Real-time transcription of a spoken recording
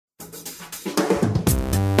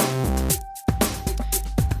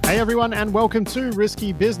Hey everyone, and welcome to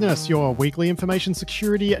Risky Business, your weekly information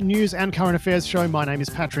security, news and current affairs show. My name is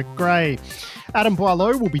Patrick Gray. Adam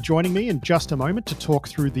Boileau will be joining me in just a moment to talk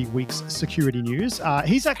through the week's security news.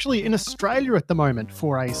 He's actually in Australia at the moment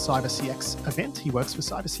for a CyberCX event. He works for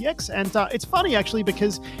CyberCX, and it's funny actually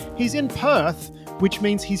because he's in Perth, which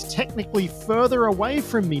means he's technically further away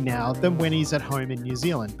from me now than when he's at home in New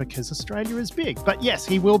Zealand because Australia is big. But yes,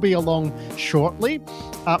 he will be along shortly.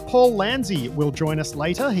 Paul Landsey will join us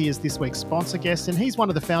later. He is this week's sponsor guest, and he's one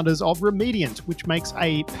of the founders of Remediant, which makes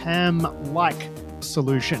a PAM-like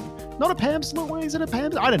solution. Not a PAM solution, is it a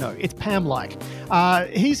PAM? I don't know. It's PAM-like.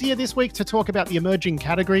 He's here this week to talk about the emerging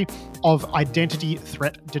category of identity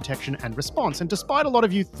threat detection and response. And despite a lot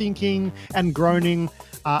of you thinking and groaning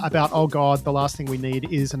about, oh God, the last thing we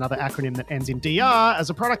need is another acronym that ends in DR as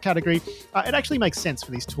a product category, it actually makes sense for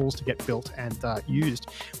these tools to get built and used.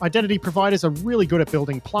 Identity providers are really good at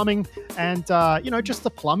building plumbing and, just the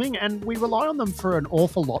plumbing, and we rely on them for an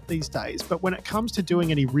awful lot these days. But when it comes to doing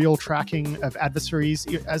any real tracking of adversaries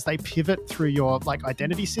as they pivot through your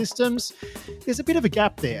identity systems, there's a bit of a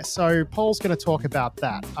gap there. So Paul's going to talk about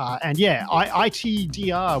that.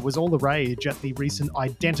 ITDR was all the rage at the recent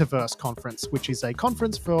Identiverse conference, which is a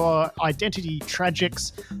conference for identity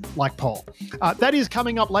tragics like Paul. That is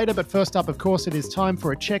coming up later, but first up, of course, it is time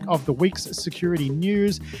for a check of the week's security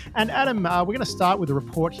news. And Adam, we're going to start with a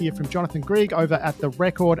report here from Jonathan Grieg over at The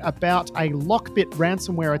Record about a Lockbit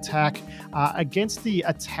ransomware attack against the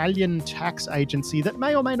Italian tax agency that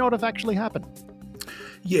may or may not have actually happened.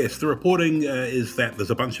 Yes, the reporting is that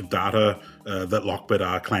there's a bunch of data that Lockbit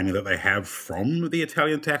are claiming that they have from the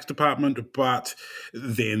Italian tax department, but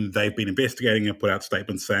then they've been investigating and put out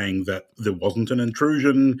statements saying that there wasn't an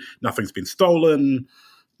intrusion, nothing's been stolen,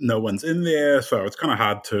 no one's in there, so it's kind of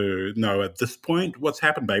hard to know at this point what's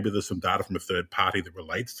happened. Maybe there's some data from a third party that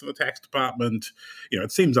relates to the tax department.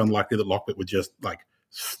 It seems unlikely that Lockbit would just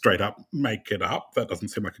straight up make it up. That doesn't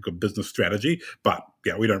seem like a good business strategy, but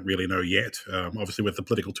yeah, we don't really know yet. Obviously, with the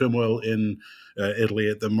political turmoil in Italy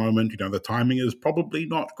at the moment, the timing is probably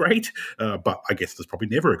not great, but I guess there's probably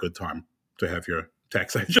never a good time to have your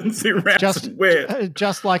tax agency ransomware.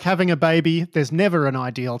 Just like having a baby, there's never an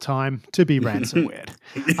ideal time to be ransomware.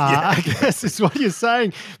 I guess is what you're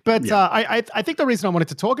saying. But yeah. I think the reason I wanted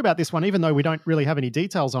to talk about this one, even though we don't really have any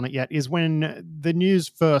details on it yet, is when the news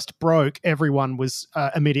first broke, everyone was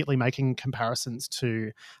immediately making comparisons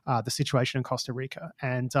to the situation in Costa Rica.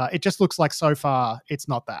 And it just looks like so far it's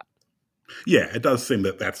not that. Yeah, it does seem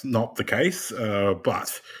that that's not the case,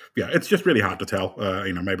 but yeah, it's just really hard to tell.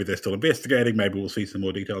 Maybe they're still investigating. Maybe we'll see some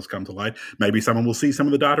more details come to light. Maybe someone will see some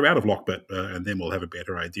of the data out of Lockbit, and then we'll have a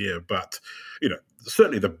better idea. But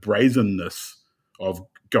certainly the brazenness of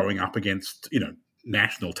going up against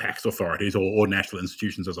national tax authorities or national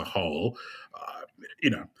institutions as a whole.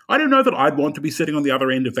 I don't know that I'd want to be sitting on the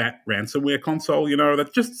other end of that ransomware console.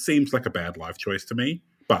 That just seems like a bad life choice to me.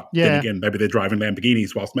 But then again, maybe they're driving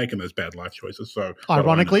Lamborghinis whilst making those bad life choices. So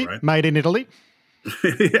ironically, right? Made in Italy.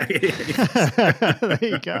 There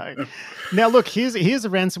you go. Now, look, here's a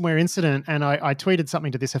ransomware incident, and I tweeted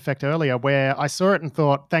something to this effect earlier where I saw it and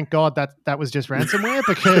thought, thank God that was just ransomware,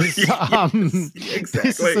 because exactly.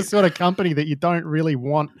 This is the sort of company that you don't really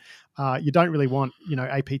want.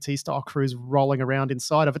 APT style crews rolling around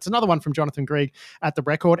inside of. It's another one from Jonathan Grieg at The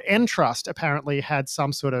Record. Entrust apparently had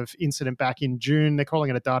some sort of incident back in June. They're calling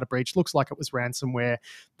it a data breach. Looks like it was ransomware.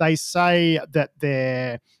 They say that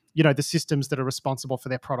the systems that are responsible for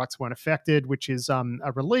their products weren't affected, which is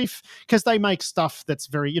a relief because they make stuff that's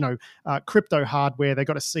very, crypto hardware. They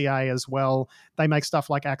got a CA as well. They make stuff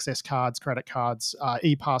like access cards, credit cards,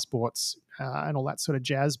 e-passports, and all that sort of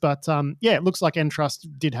jazz. But it looks like Entrust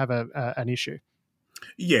did have an issue.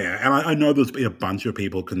 Yeah, and I know there's been a bunch of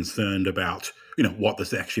people concerned about, what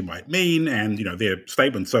this actually might mean, and, their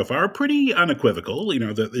statements so far are pretty unequivocal,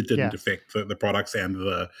 that it didn't affect the products and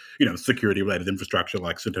the, security-related infrastructure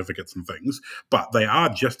like certificates and things, but they are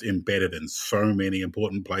just embedded in so many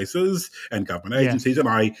important places and government agencies, and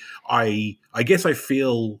I guess I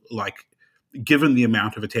feel like, given the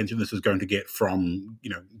amount of attention this is going to get from,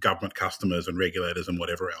 government customers and regulators and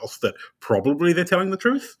whatever else, that probably they're telling the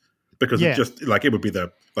truth. Because it's just it would be they're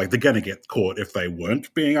going to get caught if they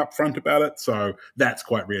weren't being upfront about it. So that's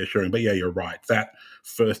quite reassuring. But yeah, you're right. That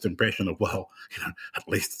first impression of, at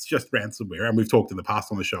least it's just ransomware. And we've talked in the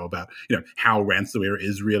past on the show about, how ransomware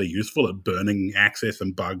is really useful at burning access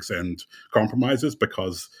and bugs and compromises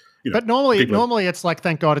because, but normally it's like,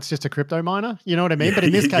 thank God it's just a crypto miner. You know what I mean? But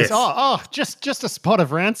in this case, just a spot of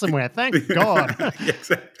ransomware. Thank God.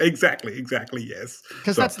 Exactly. Yes.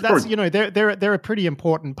 Because that's they're a pretty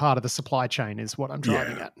important part of the supply chain is what I'm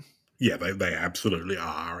driving at. Yeah, they absolutely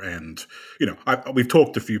are. And, we've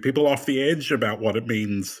talked to a few people off the edge about what it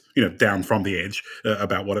means, down from the edge,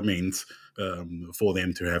 about what it means for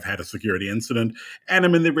them to have had a security incident. And I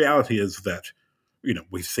mean, the reality is that,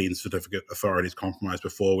 we've seen certificate authorities compromised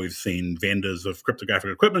before. We've seen vendors of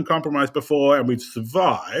cryptographic equipment compromised before, and we've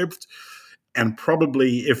survived. And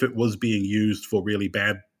probably if it was being used for really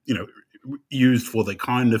bad, used for the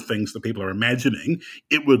kind of things that people are imagining,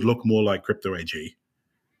 it would look more like Crypto AG,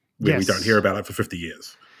 where we don't hear about it for 50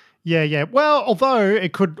 years. Yeah. Well, although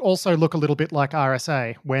it could also look a little bit like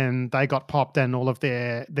RSA when they got popped and all of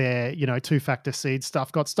their two-factor seed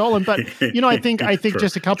stuff got stolen. But I think True,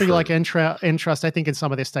 just a company like Entrust, I think in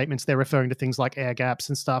some of their statements they're referring to things like air gaps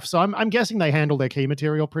and stuff. So I'm guessing they handle their key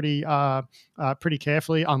material pretty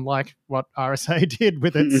carefully, unlike what RSA did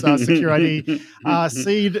with its security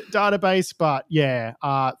seed database. But yeah,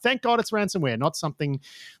 thank God it's ransomware, not something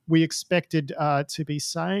we expected to be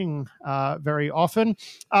saying very often.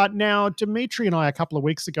 Now, Dimitri and I, a couple of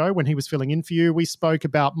weeks ago, when he was filling in for you, we spoke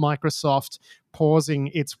about Microsoft pausing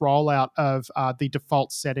its rollout of the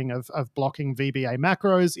default setting of blocking VBA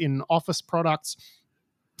macros in Office products.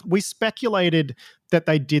 We speculated that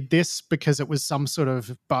they did this because it was some sort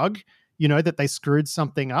of bug, that they screwed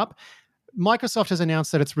something up. Microsoft has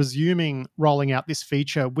announced that it's resuming rolling out this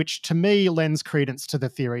feature, which to me lends credence to the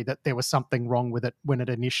theory that there was something wrong with it when it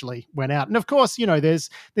initially went out. And of course, there's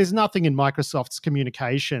nothing in Microsoft's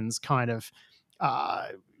communications kind of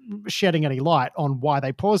shedding any light on why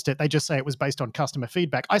they paused it. They just say it was based on customer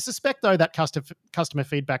feedback. I suspect, though, that customer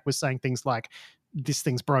feedback was saying things like, this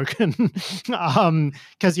thing's broken.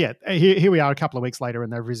 Because, here we are a couple of weeks later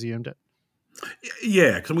and they've resumed it.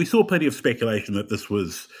 Yeah, because we saw plenty of speculation that this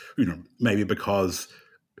was, maybe because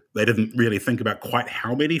they didn't really think about quite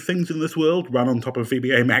how many things in this world run on top of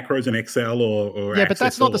VBA macros in Excel or yeah, but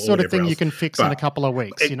that's not the sort of thing else. You can fix in a couple of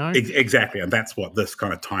weeks, Exactly, and that's what this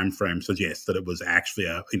kind of time frame suggests, that it was actually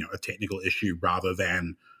a technical issue rather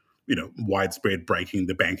than widespread breaking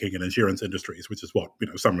the banking and insurance industries, which is what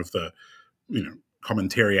some of the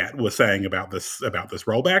commentariat were saying about this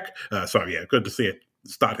rollback. So yeah, good to see it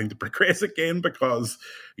starting to progress again, because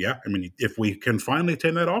if we can finally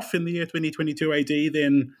turn that off in the year 2022 AD,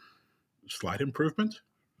 then slight improvement.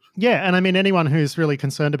 Yeah, and I mean, anyone who's really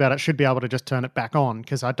concerned about it should be able to just turn it back on,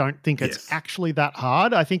 because I don't think it's actually that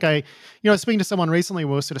hard. I think speaking to someone recently,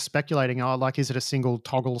 we were sort of speculating, is it a single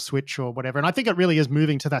toggle switch or whatever? And I think it really is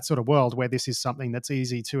moving to that sort of world where this is something that's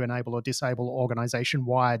easy to enable or disable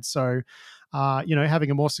organization-wide. So,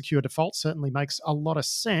 having a more secure default certainly makes a lot of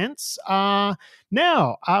sense. Now,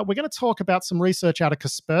 we're going to talk about some research out of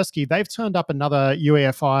Kaspersky. They've turned up another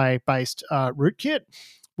UEFI-based rootkit,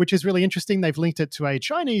 which is really interesting. They've linked it to a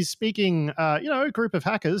Chinese-speaking, group of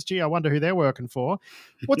hackers. Gee, I wonder who they're working for.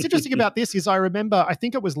 What's interesting about this is I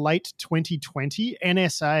think it was late 2020,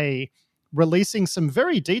 NSA releasing some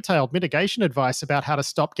very detailed mitigation advice about how to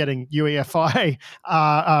stop getting UEFI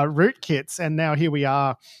rootkits. And now here we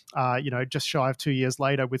are, just shy of 2 years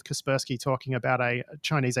later with Kaspersky talking about a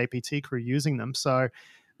Chinese APT crew using them. So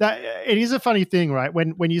that it is a funny thing, right?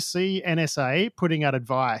 When you see NSA putting out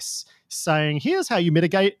advice saying, here's how you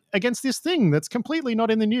mitigate against this thing that's completely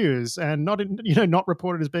not in the news and not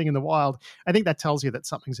reported as being in the wild. I think that tells you that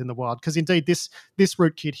something's in the wild, because indeed this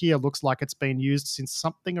rootkit here looks like it's been used since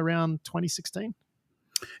something around 2016.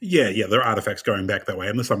 Yeah, there are artifacts going back that way,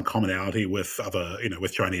 and there's some commonality with other,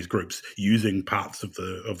 with Chinese groups using parts of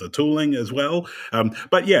the tooling as well.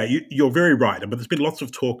 But yeah, you're very right. But there's been lots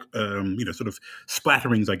of talk, sort of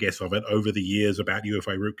splatterings, I guess, of it over the years about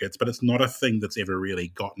UEFI rootkits. But it's not a thing that's ever really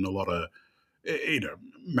gotten a lot of,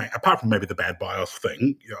 apart from maybe the bad BIOS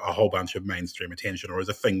thing, a whole bunch of mainstream attention, or as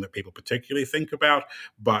a thing that people particularly think about.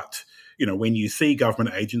 But when you see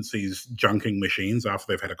government agencies junking machines after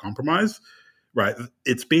they've had a compromise, right,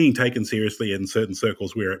 it's being taken seriously in certain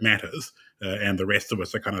circles where it matters, and the rest of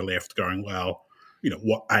us are kind of left going, well,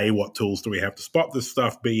 what tools do we have to spot this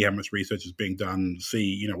stuff? B, how much research is being done?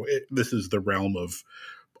 C, this is the realm of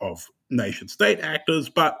nation-state actors,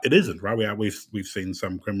 but it isn't, right? We've seen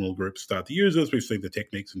some criminal groups start to use this. We've seen the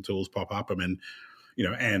techniques and tools pop up. I mean,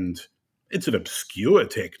 and it's an obscure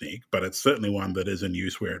technique, but it's certainly one that is in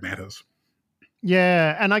use where it matters.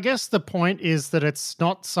 Yeah, and I guess the point is that it's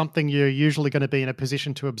not something you're usually going to be in a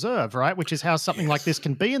position to observe, right? Which is how something like this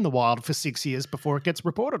can be in the wild for 6 years before it gets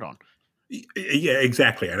reported on. Yeah,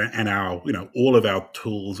 exactly. And our, all of our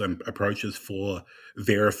tools and approaches for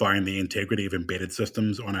verifying the integrity of embedded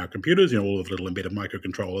systems on our computers, all of the little embedded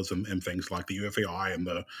microcontrollers and things like the UFI and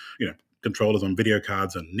the, controllers on video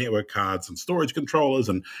cards and network cards and storage controllers,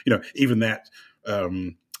 and, even that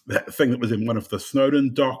thing that was in one of the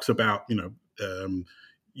Snowden docs about,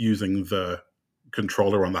 using the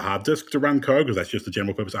controller on the hard disk to run code, because that's just a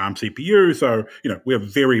general purpose ARM CPU. So, we're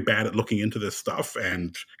very bad at looking into this stuff,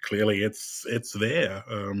 and clearly it's there.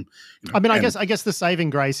 I mean, I guess the saving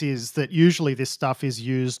grace is that usually this stuff is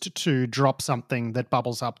used to drop something that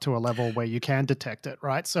bubbles up to a level where you can detect it,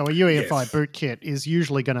 right? So a UEFI bootkit is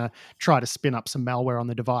usually going to try to spin up some malware on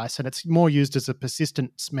the device, and it's more used as a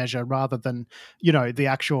persistence measure rather than, the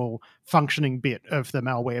actual functioning bit of the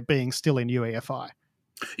malware being still in UEFI.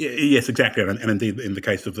 Yes, exactly. And indeed, in the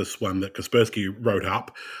case of this one that Kaspersky wrote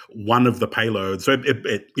up, one of the payloads, so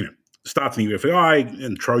it starts in UEFI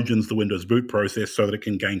and Trojans the Windows boot process so that it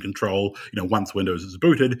can gain control, once Windows is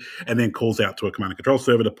booted, and then calls out to a command and control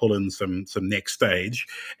server to pull in some next stage.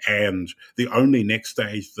 And the only next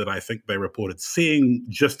stage that I think they reported seeing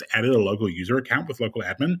just added a local user account with local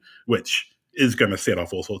admin, which is going to set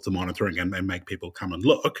off all sorts of monitoring and make people come and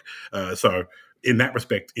look. So in that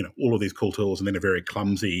respect, all of these cool tools and then a very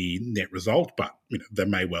clumsy net result, but there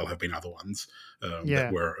may well have been other ones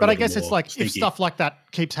that were. But I guess it's like sneaky. If stuff like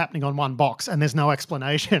that keeps happening on one box and there's no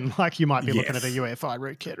explanation, like you might be looking at a UEFI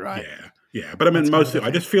rootkit, right? Yeah. But I mean, mostly I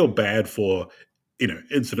just feel bad for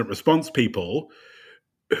incident response people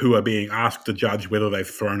who are being asked to judge whether they've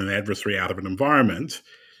thrown an adversary out of an environment,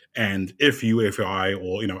 and if UEFI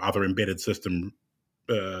or other embedded system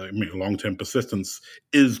long-term persistence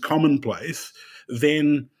is commonplace,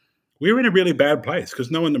 then we're in a really bad place,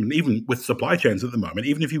 because no one, even with supply chains at the moment,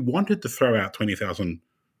 even if you wanted to throw out 20,000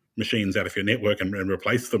 machines out of your network and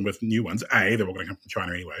replace them with new ones, A, they're all going to come from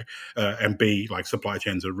China anyway, and B, like supply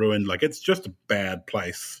chains are ruined. Like, it's just a bad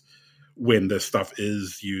place when this stuff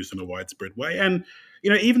is used in a widespread way. And,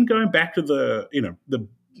 even going back to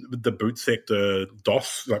the boot sector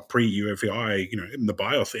DOS, like pre-UEFI, in the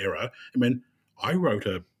BIOS era, I mean, I wrote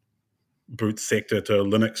a boot sector to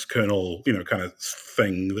Linux kernel, kind of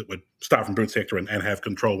thing that would start from boot sector and have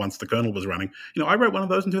control once the kernel was running. I wrote one of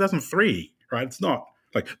those in 2003, right? It's not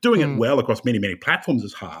like doing it well across many, many platforms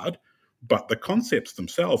is hard, but the concepts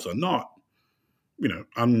themselves are not,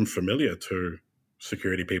 unfamiliar to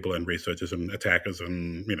security people and researchers and attackers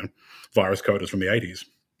and, virus coders from the 80s.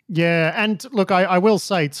 Yeah, and look, I will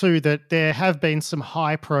say too that there have been some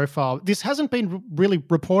high profile. This hasn't been really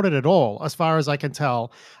reported at all, as far as I can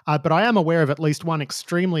tell, but I am aware of at least one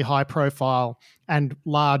extremely high profile and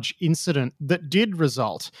large incident that did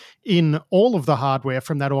result in all of the hardware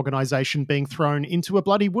from that organization being thrown into a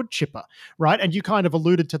bloody wood chipper, right? And you kind of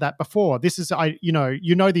alluded to that before. This is,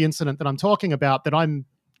 the incident that I'm talking about, that I'm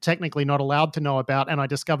technically not allowed to know about, and I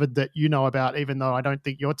discovered that you know about, even though I don't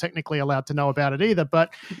think you're technically allowed to know about it either.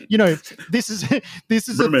 But this is a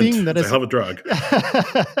thing that is a hell of a drug.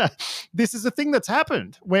 This is a thing that's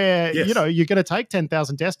happened where you're going to take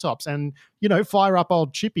 10,000 desktops and fire up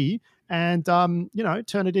old Chippy and turn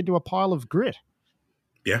it into a pile of grit.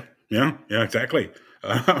 Yeah, exactly.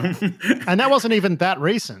 And that wasn't even that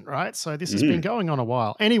recent, right? So this has been going on a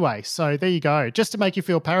while. Anyway, so there you go. Just to make you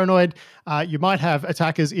feel paranoid, you might have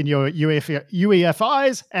attackers in your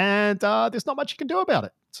UEFIs, and there's not much you can do about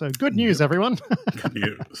it. So good news, everyone. Good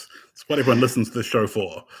news. It's what everyone listens to the show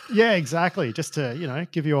for. Yeah, exactly. Just to,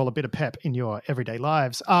 give you all a bit of pep in your everyday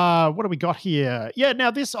lives. What do we got here? Yeah, now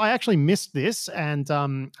this, I actually missed this, and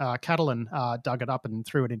Catalan dug it up and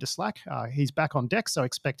threw it into Slack. He's back on deck, so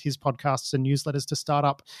expect his podcasts and newsletters to start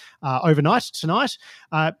up overnight tonight.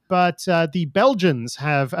 But the Belgians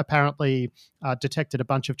have apparently detected a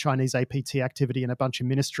bunch of Chinese APT activity in a bunch of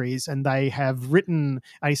ministries, and they have written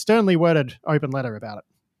a sternly worded open letter about it.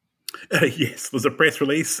 Yes, there's a press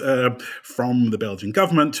release from the Belgian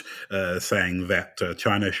government saying that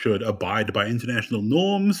China should abide by international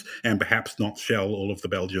norms and perhaps not shell all of the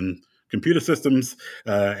Belgian computer systems,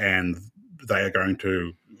 and they are going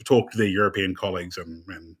to talk to their European colleagues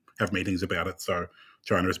and have meetings about it. So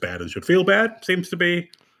China is bad and should feel bad, seems to be.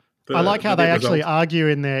 I like how they actually argue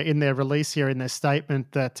in their release here, in their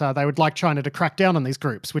statement, that they would like China to crack down on these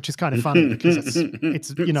groups, which is kind of funny because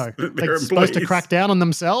it's they're supposed to crack down on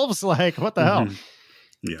themselves. Like, what the hell?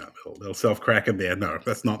 Yeah, they'll self-crack in there. No,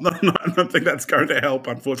 that's not. I don't think that's going to help,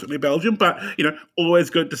 unfortunately, Belgium. But always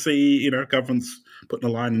good to see governments putting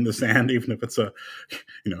a line in the sand, even if it's a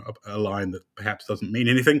line that perhaps doesn't mean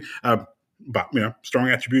anything. But, strong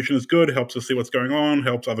attribution is good, helps us see what's going on,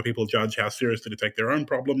 helps other people judge how seriously to take their own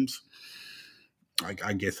problems.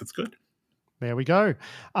 I guess it's good. There we go.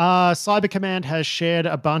 Cyber Command has shared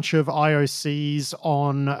a bunch of IOCs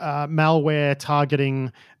on malware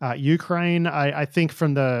targeting Ukraine. I think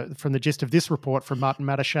from the gist of this report from Martin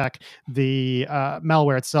Matashak, the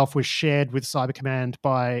malware itself was shared with Cyber Command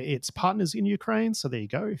by its partners in Ukraine. So there you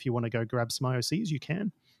go. If you want to go grab some IOCs, you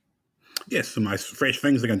can. Yes, some nice fresh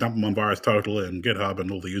things. They can dump them on VirusTotal and GitHub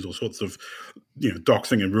and all the usual sorts of,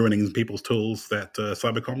 doxing and ruining people's tools that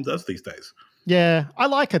Cybercom does these days. Yeah, I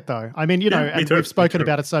like it though. I mean, Me and too. we've spoken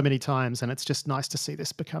about it so many times, and it's just nice to see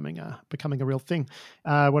this becoming a real thing.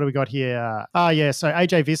 What do we got here? So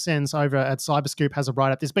AJ Vicens over at Cyberscoop has a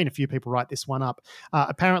write-up. There's been a few people write this one up.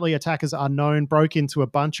 Apparently, attackers unknown broke into a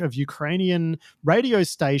bunch of Ukrainian radio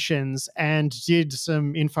stations and did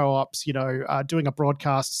some info ops, doing a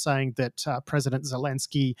broadcast saying that President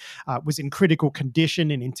Zelensky was in critical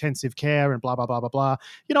condition in intensive care and blah, blah, blah, blah, blah.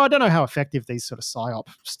 I don't know how effective these sort of PSYOP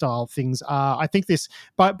style things are. I think this,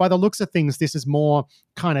 by the looks of things, this is more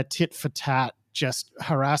kind of tit for tat, just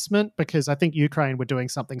harassment, because I think Ukraine were doing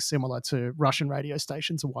something similar to Russian radio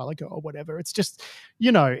stations a while ago or whatever. It's just,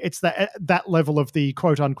 it's that level of the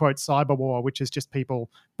quote unquote cyber war, which is just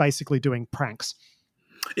people basically doing pranks.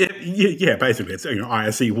 Yeah, basically, it's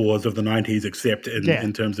IRC wars of the 90s, except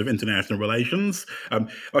in terms of international relations.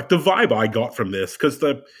 Like the vibe I got from this, because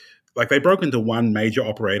they broke into one major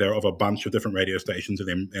operator of a bunch of different radio stations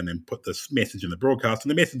and then put this message in the broadcast, and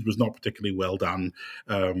the message was not particularly well done.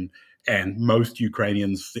 And most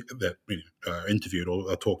Ukrainians that interviewed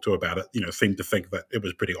or talked to about it, seemed to think that it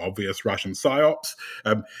was pretty obvious Russian psyops.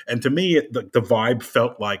 And to me, the vibe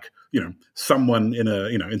felt like someone in a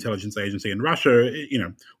intelligence agency in Russia,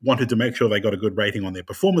 wanted to make sure they got a good rating on their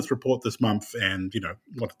performance report this month, and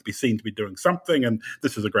wanted to be seen to be doing something. And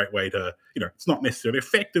this is a great way to, it's not necessarily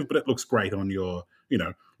effective, but it looks great on your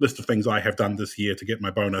list of things I have done this year to get my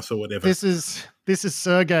bonus or whatever. This is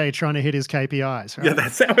Sergey trying to hit his KPIs, right? Yeah,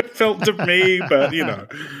 that's how it felt to me, but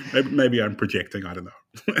maybe I'm projecting. I don't know.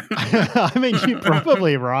 I mean, you're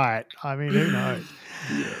probably right. I mean, who knows?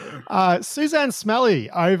 Yeah. Suzanne Smelly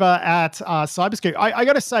over at Cyberscoop. I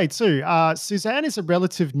got to say too, Suzanne is a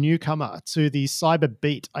relative newcomer to the cyber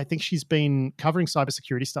beat. I think she's been covering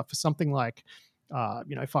cybersecurity stuff for something like 5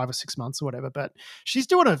 or 6 months or whatever, but she's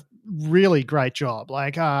doing a really great job.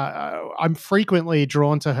 Like, I'm frequently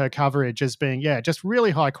drawn to her coverage as being, just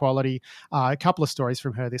really high quality. A couple of stories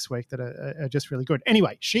from her this week that are just really good.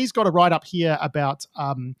 Anyway, she's got a write-up here about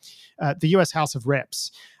the US House of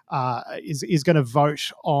Reps is going to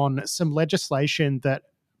vote on some legislation that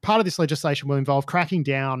part of this legislation will involve cracking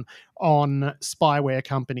down on spyware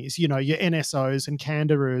companies, your NSOs and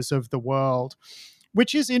Kangaroos of the world,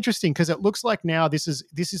 which is interesting because it looks like now this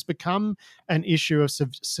has become an issue of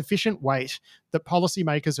sufficient weight that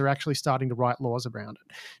policymakers are actually starting to write laws around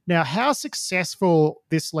it. Now, how successful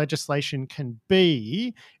this legislation can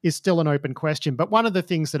be is still an open question. But one of the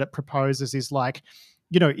things that it proposes is like,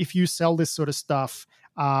 if you sell this sort of stuff,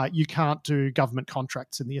 you can't do government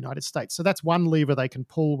contracts in the United States. So that's one lever they can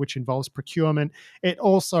pull, which involves procurement. It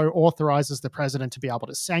also authorizes the president to be able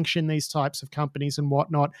to sanction these types of companies and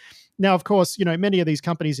whatnot. Now, of course, many of these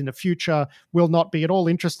companies in the future will not be at all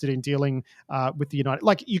interested in dealing with the United.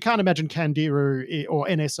 Like, you can't imagine Kangaroo or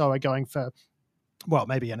NSO are going for, well,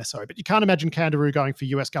 maybe NSO, but you can't imagine Kangaroo going for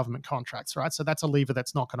US government contracts, right? So that's a lever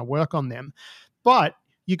that's not going to work on them. But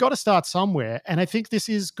you got to start somewhere. And I think this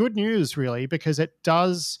is good news, really, because it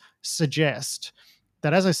does suggest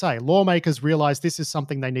that, as I say, lawmakers realize this is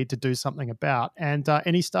something they need to do something about. And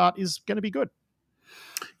any start is going to be good.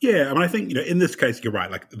 Yeah, I mean, I think, in this case, you're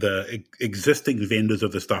right. Like, the existing vendors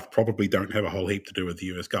of the stuff probably don't have a whole heap to do with the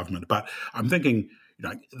US government. But I'm thinking,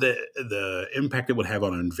 the impact it would have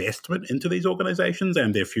on investment into these organizations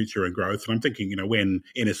and their future and growth. And I'm thinking, when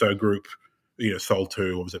NSO Group sold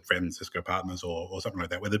to, or was it Francisco Partners or something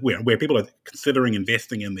like that, where people are considering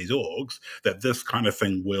investing in these orgs, that this kind of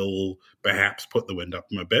thing will perhaps put the wind up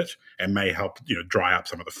them a bit and may help, dry up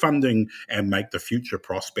some of the funding and make the future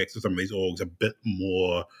prospects of some of these orgs a bit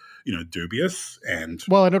more, dubious. And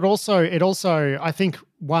it also, I think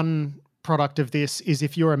one product of this is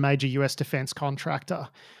if you're a major US defense contractor,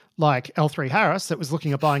 like L3 Harris that was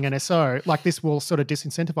looking at buying NSO, like this will sort of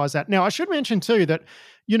disincentivize that. Now, I should mention too that,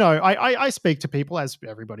 I speak to people, as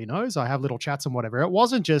everybody knows, I have little chats and whatever. It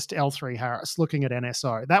wasn't just L3 Harris looking at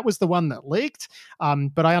NSO. That was the one that leaked.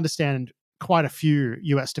 But I understand quite a few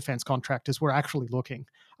US defense contractors were actually looking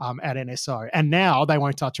at NSO. And now they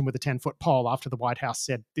won't touch them with a 10-foot pole after the White House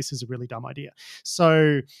said this is a really dumb idea.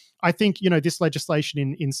 So I think, this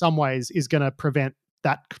legislation in some ways is going to prevent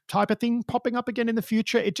that type of thing popping up again in the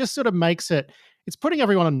future. It just sort of makes it's putting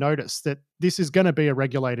everyone on notice that this is going to be a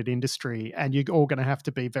regulated industry and you're all going to have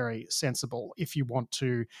to be very sensible if you want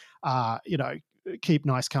to, keep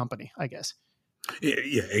nice company, I guess.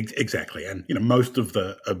 Yeah, exactly. And most of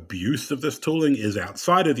the abuse of this tooling is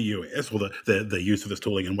outside of the US, or the use of this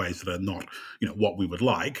tooling in ways that are not what we would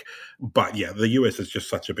like. But yeah, the US is just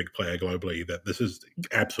such a big player globally that this is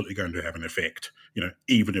absolutely going to have an effect.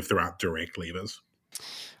 Even if there aren't direct levers.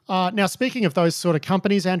 Now, speaking of those sort of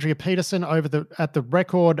companies, Andrea Peterson at the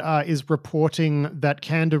Record is reporting that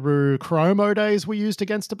Kangaroo Chromo days were used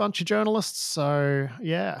against a bunch of journalists. So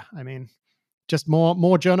yeah, I mean, just more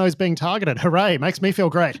journos being targeted. Hooray! Makes me feel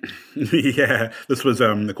great. Yeah, this was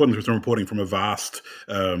according to some reporting from Avast.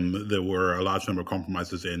 There were a large number of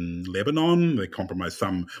compromises in Lebanon. They compromised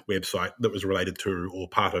some website that was related to or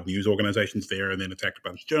part of news organizations there, and then attacked a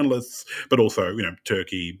bunch of journalists. But also,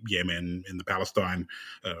 Turkey, Yemen, in the Palestine.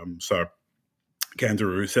 So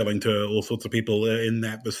Kangaroo selling to all sorts of people in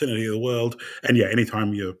that vicinity of the world. And yeah,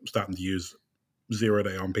 anytime you're starting to use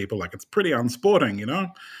zero-day on people, like, it's pretty unsporting, Yeah,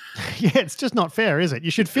 it's just not fair, is it?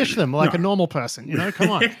 You should fish them like a normal person, Come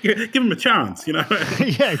on. Give them a chance,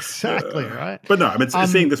 Yeah, exactly, right? But no, I mean,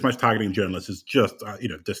 seeing this much targeting journalists is just,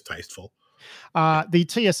 distasteful. The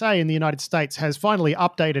TSA in the United States has finally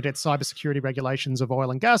updated its cybersecurity regulations of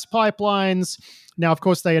oil and gas pipelines. Now, of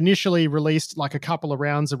course, they initially released like a couple of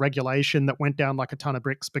rounds of regulation that went down like a ton of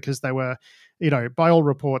bricks because they were, by all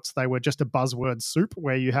reports, they were just a buzzword soup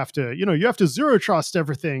where you have to zero trust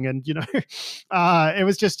everything. And, it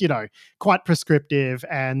was just, quite prescriptive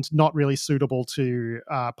and not really suitable to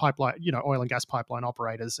pipeline, oil and gas pipeline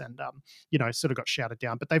operators, and, sort of got shouted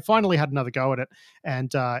down. But they finally had another go at it.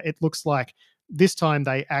 And it looks like this time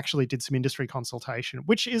they actually did some industry consultation,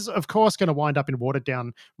 which is, of course, going to wind up in watered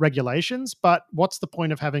down regulations. But what's the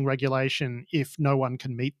point of having regulation if no one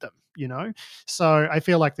can meet them, So I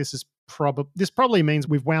feel like this probably means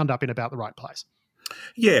we've wound up in about the right place.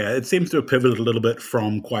 Yeah, it seems to have pivoted a little bit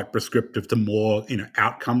from quite prescriptive to more,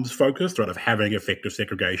 outcomes focused, right, of having effective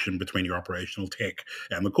segregation between your operational tech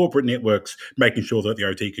and the corporate networks, making sure that the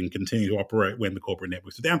OT can continue to operate when the corporate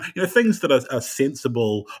networks are down. Things that are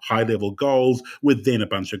sensible, high-level goals with then a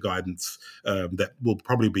bunch of guidance that will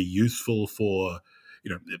probably be useful for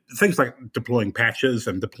things like deploying patches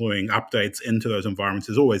and deploying updates into those environments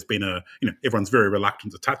has always been everyone's very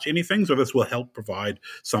reluctant to touch anything. So this will help provide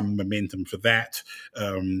some momentum for that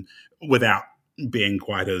without being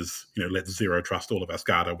quite as, let's zero trust all of our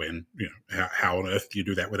SCADA when, how on earth do you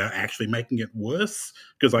do that without actually making it worse?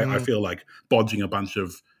 Because I feel like bodging a bunch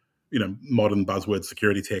of modern buzzword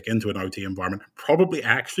security tech into an OT environment probably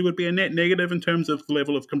actually would be a net negative in terms of the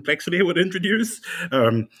level of complexity it would introduce.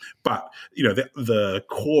 But, the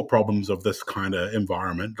core problems of this kind of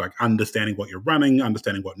environment, like understanding what you're running,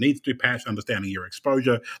 understanding what needs to be patched, understanding your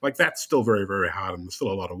exposure, like that's still very, very hard and there's still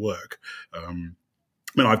a lot of work.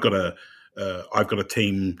 I've got a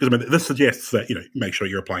team, because this suggests that make sure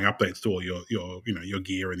you're applying updates to all your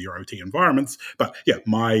gear in your OT environments. But yeah,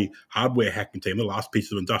 my hardware hacking team, the last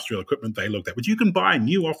piece of industrial equipment they looked at, which you can buy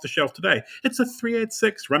new off the shelf today, it's a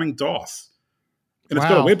 386 running DOS. And it's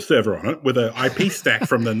got a web server on it with an IP stack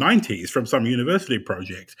from the 90s from some university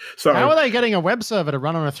project. So how are they getting a web server to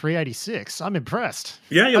run on a 386? I'm impressed.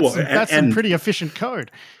 Yeah, that's some pretty efficient code.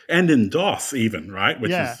 And in DOS even, right?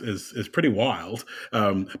 Which is pretty wild.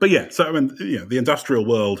 But yeah, so I mean, the industrial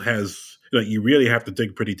world has, you really have to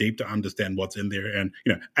dig pretty deep to understand what's in there. And,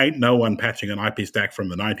 ain't no one patching an IP stack from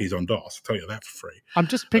the 90s on DOS. I'll tell you that for free. I'm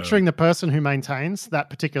just picturing the person who maintains that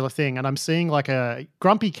particular thing, and I'm seeing like a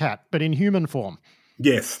grumpy cat, but in human form.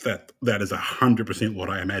 Yes, that is 100% what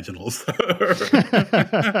I imagine also.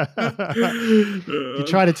 You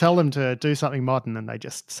try to tell them to do something modern and they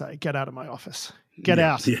just say, get out of my office. Get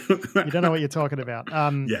out. Yeah. You don't know what you're talking about.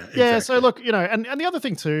 Exactly. So look, and the other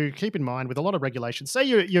thing too, keep in mind with a lot of regulations, say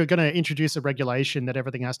you're going to introduce a regulation that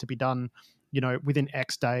everything has to be done, within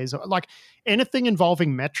X days, or like anything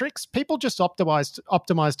involving metrics, people just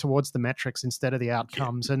optimize towards the metrics instead of the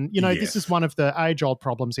outcomes. Yeah. And, This is one of the age-old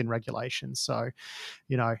problems in regulations. So,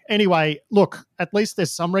 anyway, look, at least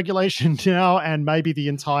there's some regulation now, and maybe the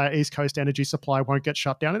entire East Coast energy supply won't get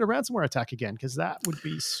shut down in a ransomware attack again, because that would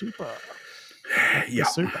be super. Yeah.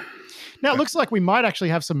 Super. Now, it looks like we might actually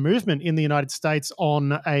have some movement in the United States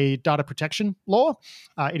on a data protection law.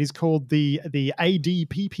 It is called the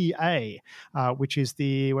ADPPA, which is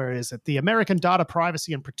the American Data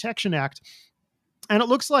Privacy and Protection Act. And it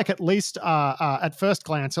looks like, at least at first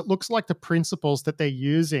glance, it looks like the principles that they're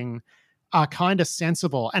using are kind of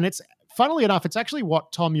sensible. And it's, funnily enough, it's actually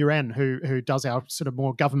what Tom Uren, who does our sort of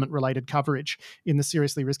more government-related coverage in the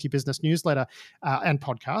Seriously Risky Business newsletter and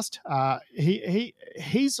podcast,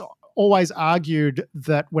 he's always argued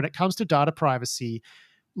that when it comes to data privacy,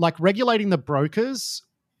 like regulating the brokers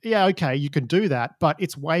yeah, okay, you can do that, but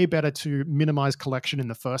it's way better to minimize collection in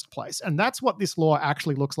the first place. And that's what this law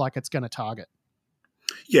actually looks like it's going to target.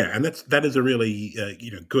 Yeah, and that is a really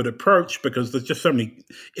good approach, because there's just so many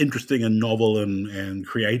interesting and novel and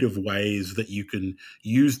creative ways that you can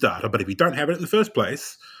use data. But if you don't have it in the first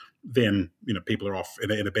place, then people are off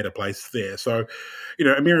in a better place there. So,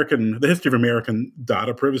 the history of American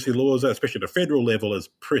data privacy laws, especially at a federal level, is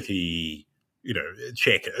pretty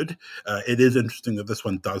checkered. It is interesting that this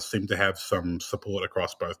one does seem to have some support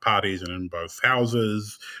across both parties and in both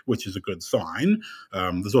houses, which is a good sign.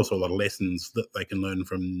 There's also a lot of lessons that they can learn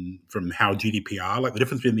from how GDPR, like the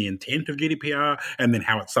difference between the intent of GDPR and then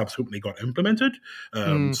how it subsequently got implemented.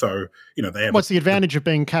 So, they have... What's the advantage of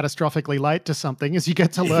being catastrophically late to something is you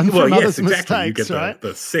get to learn from others' mistakes, you get right?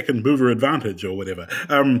 the second mover advantage or whatever.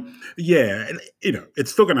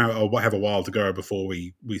 It's still going to have a while to go before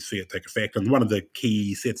we see it take effect. And one of the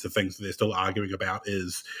key sets of things that they're still arguing about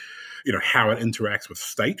is, how it interacts with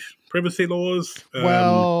state privacy laws.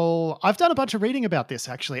 Well, I've done a bunch of reading about this,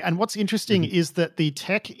 actually. And what's interesting is that the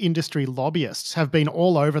tech industry lobbyists have been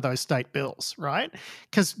all over those state bills, right?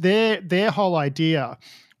 Because their whole idea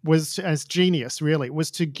was, as genius, really,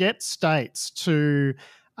 was to get states to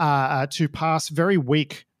pass very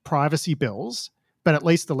weak privacy bills. But at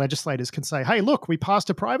least the legislators can say, hey, look, we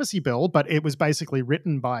passed a privacy bill, but it was basically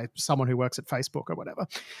written by someone who works at Facebook or whatever.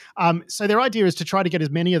 So their idea is to try to get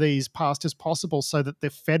as many of these passed as possible so that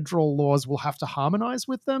the federal laws will have to harmonize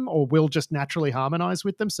with them or will just naturally harmonize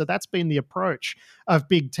with them. So that's been the approach of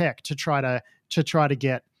big tech to try to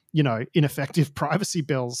get, ineffective privacy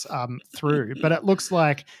bills through. But it looks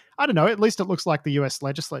like, I don't know, at least it looks like the US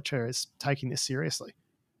legislature is taking this seriously.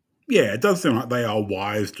 Yeah, it does seem like they are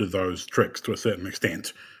wise to those tricks to a certain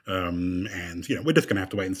extent. And, we're just going to have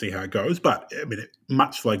to wait and see how it goes. But,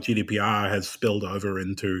 much like GDPR has spilled over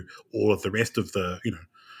into all of the rest of the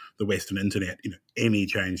Western internet, any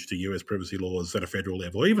change to US privacy laws at a federal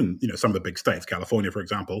level, even, some of the big states, California, for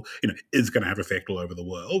example, is going to have effect all over the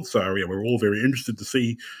world. So, we're all very interested to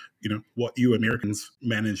see, what you Americans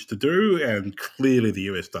manage to do. And clearly the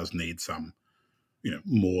US does need some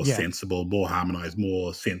more sensible, more harmonized,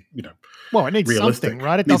 more well, it needs realistic. Something,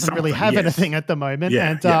 right? It doesn't really have anything at the moment. Yeah,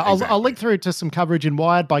 and exactly. I'll link through to some coverage in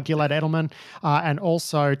Wired by Gilad Edelman and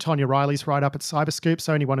also Tonya Riley's write-up at Cyberscoop.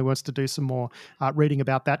 So anyone who wants to do some more reading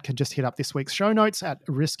about that can just hit up this week's show notes at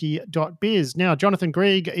risky.biz. Now, Jonathan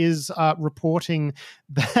Grieg is reporting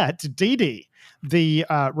that Didi, the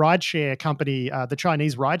rideshare company, the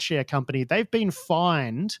Chinese rideshare company, they've been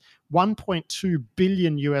fined $1.2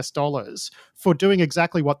 billion for doing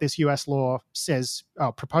exactly what this US law says,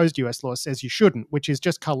 proposed US law says you shouldn't, which is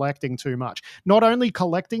just collecting too much. Not only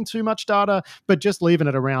collecting too much data, but just leaving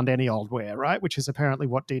it around any old where, right? Which is apparently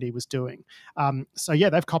what Didi was doing. So yeah,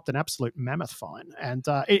 they've copped an absolute mammoth fine. And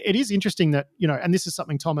it is interesting that, and this is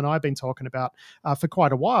something Tom and I have been talking about for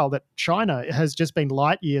quite a while, that China has just been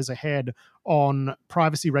light years ahead on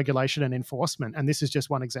privacy regulation and enforcement. And this is just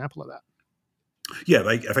one example of that. Yeah,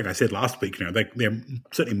 I think I said last week, they're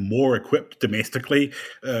certainly more equipped domestically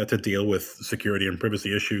to deal with security and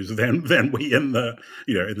privacy issues than we in the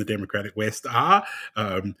in the democratic West are.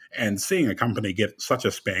 And seeing a company get such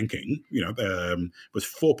a spanking, was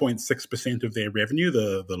 4.6% of their revenue.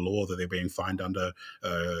 The law that they're being fined under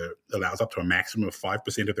allows up to a maximum of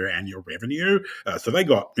 5% of their annual revenue. So they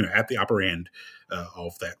got at the upper end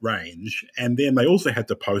of that range, and then they also had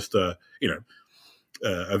to post a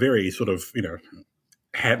very sort of,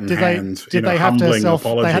 hat in hand, humbling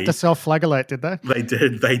apology. They had to self-flagellate, did they? They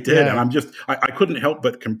did. Yeah. And I couldn't help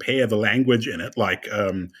but compare the language in it. Like,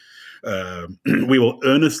 we will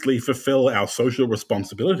earnestly fulfill our social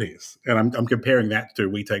responsibilities. And I'm comparing that to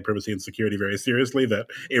we take privacy and security very seriously, that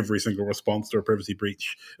every single response to a privacy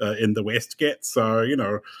breach in the West gets. So,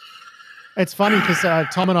 It's funny because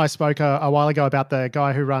Tom and I spoke a while ago about the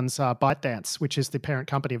guy who runs ByteDance, which is the parent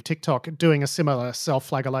company of TikTok, doing a similar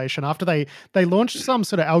self-flagellation after they launched some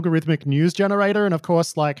sort of algorithmic news generator. And of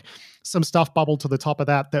course, like some stuff bubbled to the top of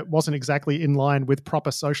that wasn't exactly in line with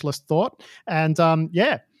proper socialist thought. And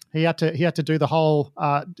he had to do the whole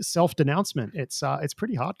self-denouncement. It's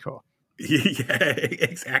pretty hardcore. Yeah,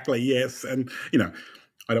 exactly. Yes. And,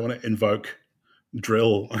 I don't want to invoke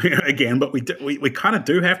drill again, but we kind of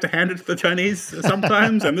do have to hand it to the Chinese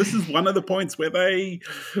sometimes, and this is one of the points where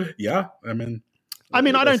I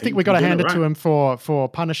mean, I They don't think seem we got to hand it right. to him for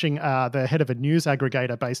punishing the head of a news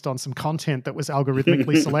aggregator based on some content that was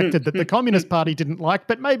algorithmically selected that the Communist Party didn't like.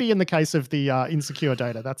 But maybe in the case of the insecure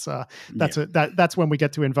data, that's when we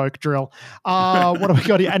get to invoke drill. What do we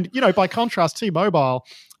got here? And by contrast, T-Mobile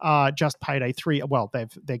just paid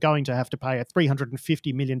they're going to have to pay a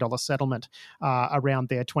 $350 million settlement around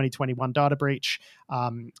their 2021 data breach.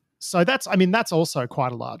 So that's also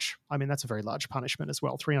quite that's a very large punishment as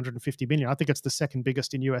well, 350 million. I think it's the second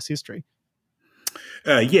biggest in US history.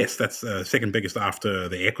 Yes, that's second biggest after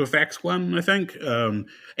the Equifax one, I think. And,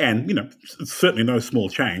 it's certainly no small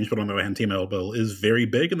change, but on the other hand, T-Mobile is very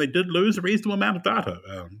big and they did lose a reasonable amount of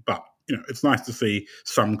data. But, it's nice to see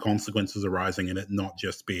some consequences arising in it, not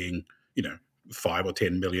just being, 5 or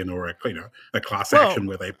 10 million or a class action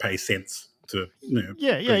where they pay cents to, No,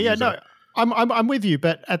 I'm with you,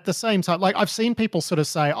 but at the same time, like I've seen people sort of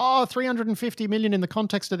say, 350 million in the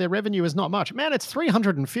context of their revenue is not much. Man, it's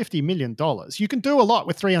 $350 million. You can do a lot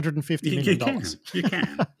with $350 million. You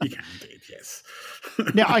can indeed, yes.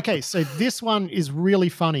 Now, okay, so this one is really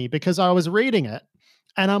funny because I was reading it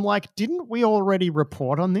and I'm like, didn't we already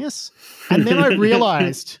report on this? And then I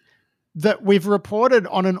realized that we've reported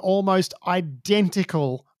on an almost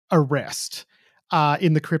identical arrest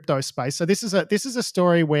in the crypto space. So this is a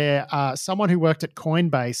story where someone who worked at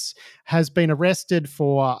Coinbase has been arrested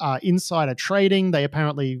for insider trading. They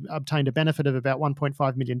apparently obtained a benefit of about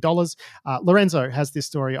 $1.5 million. Lorenzo has this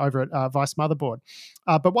story over at Vice Motherboard.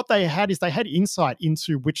 But what they had is they had insight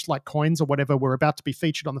into which coins or whatever were about to be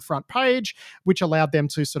featured on the front page, which allowed them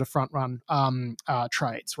to sort of front run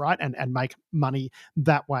trades, right? And make money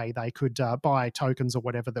that way. They could buy tokens or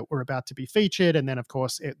whatever that were about to be featured. And then, of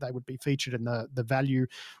course, they would be featured and the value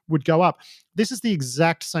would go up. This is the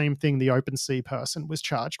exact same thing the OpenSea person was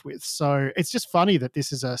charged with. So it's just funny that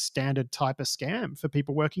this is a standard type of scam for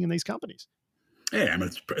people working in these companies. Yeah, I mean,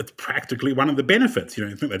 it's practically one of the benefits.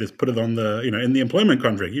 I think they just put it on the, in the employment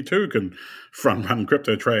contract. You too can front run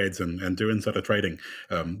crypto trades and do insider trading.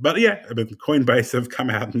 But yeah, I mean, Coinbase have come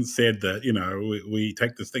out and said that, we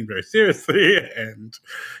take this thing very seriously and,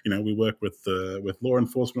 we work with law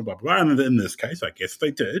enforcement, blah, blah, blah. And in this case, I guess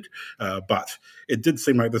they did. But it did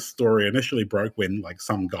seem like this story initially broke when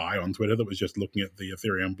some guy on Twitter that was just looking at the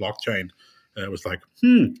Ethereum blockchain was like,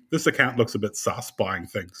 this account looks a bit sus buying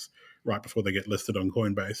things right before they get listed on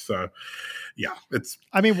Coinbase. So, yeah,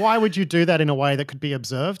 why would you do that in a way that could be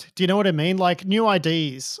observed? Do you know what I mean? Like new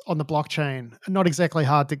IDs on the blockchain are not exactly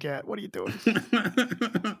hard to get. What are you doing?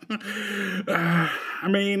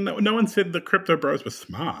 No one said the crypto bros were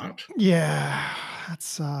smart. Yeah,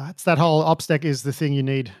 it's that whole OPSEC is the thing you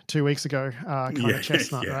need 2 weeks ago kind of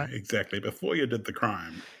chestnut, right? Exactly. Before you did the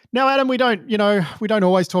crime. Now, Adam, we don't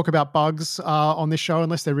always talk about bugs on this show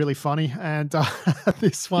unless they're really funny. And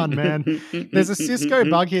this one, man, there's a Cisco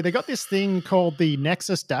bug here. They got this thing called the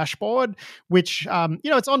Nexus dashboard, which,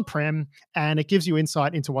 it's on-prem and it gives you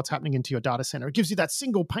insight into what's happening into your data center. It gives you that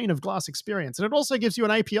single pane of glass experience. And it also gives you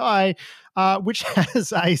an API, which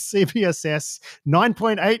has a CVSS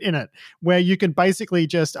 9.8 in it, where you can basically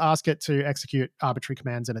just ask it to execute arbitrary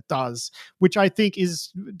commands and it does, which I think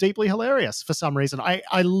is deeply hilarious for some reason. I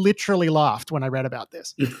literally laughed when I read about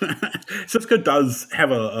this. Cisco does have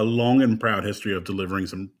a long and proud history of delivering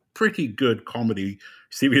some pretty good comedy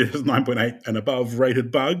CVS 9.8 and above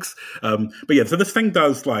rated bugs. But yeah, so this thing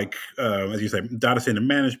does as you say, data center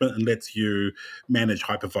management and lets you manage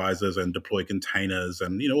hypervisors and deploy containers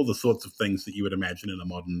and, all the sorts of things that you would imagine in a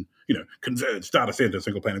modern, converged data center,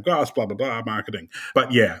 single pane of glass, blah, blah, blah, marketing.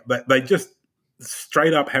 But yeah, they just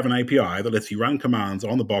straight up have an API that lets you run commands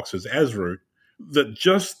on the boxes as root that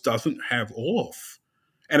just doesn't have auth.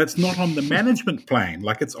 And it's not on the management plane.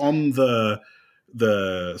 It's on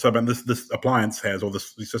this appliance has, or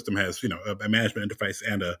this system has, a management interface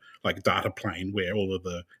and a data plane where all of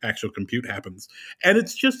the actual compute happens. And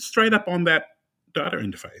it's just straight up on that data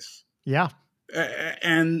interface. Yeah.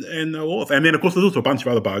 And no auth. And then, of course, there's also a bunch of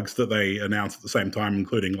other bugs that they announced at the same time,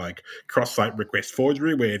 including cross-site request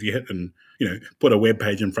forgery, where if you hit and, put a web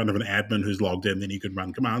page in front of an admin who's logged in, then you can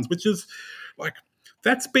run commands, which is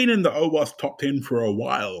that's been in the OWASP top 10 for a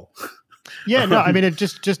while. Yeah, no,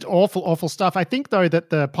 it's just awful stuff. I think, though, that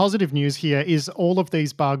the positive news here is all of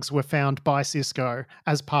these bugs were found by Cisco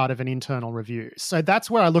as part of an internal review. So that's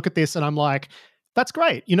where I look at this and I'm like, that's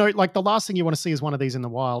great. The last thing you want to see is one of these in the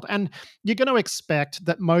wild. And you're going to expect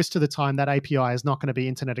that most of the time that API is not going to be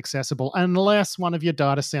internet accessible unless one of your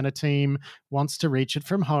data center team wants to reach it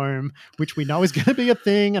from home, which we know is going to be a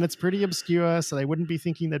thing and it's pretty obscure. So they wouldn't be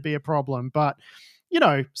thinking there'd be a problem. But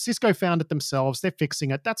Cisco found it themselves. They're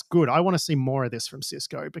fixing it. That's good. I want to see more of this from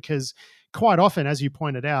Cisco because quite often, as you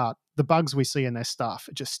pointed out, the bugs we see in their stuff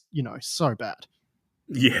are just, so bad.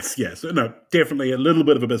 Yes. No, definitely a little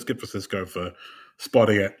bit of a biscuit for Cisco for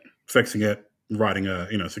spotting it, fixing it, writing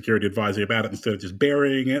a security advisory about it instead of just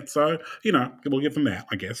burying it. So, we'll give them that,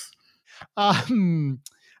 I guess.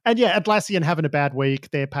 And yeah, Atlassian having a bad week.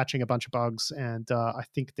 They're patching a bunch of bugs. And I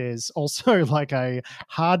think there's also like a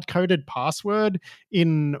hard-coded password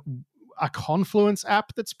in a Confluence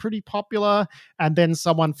app that's pretty popular. And then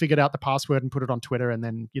someone figured out the password and put it on Twitter. And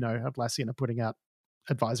then, Atlassian are putting out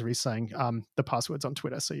advisories saying the password's on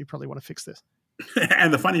Twitter. So you probably want to fix this.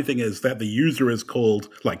 And the funny thing is that the user is called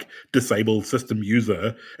like disabled system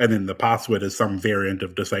user, and then the password is some variant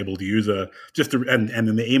of disabled user. And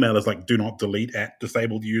then the email is like do not delete at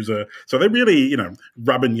disabled user. So they're really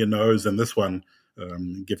rubbing your nose in this one,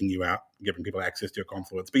 giving people access to your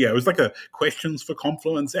Confluence. But yeah, it was like a questions for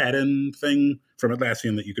Confluence add-in thing from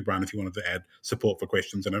Atlassian that you could run if you wanted to add support for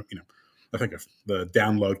questions. And I think if the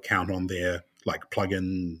download count on their like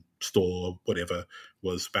plugin store, whatever,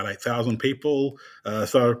 was about 8,000 people.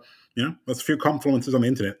 So, there's a few Confluences on the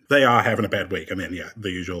internet. They are having a bad week. And then,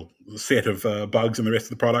 the usual set of bugs in the rest of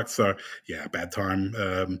the product. So, bad time.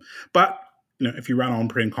 But, if you run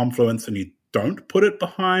on-prem Confluence and you don't put it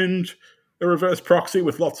behind a reverse proxy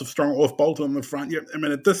with lots of strong auth bolt on the front,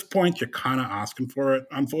 at this point, you're kind of asking for it,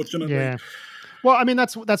 unfortunately. Yeah. Well, I mean,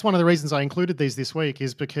 that's one of the reasons I included these this week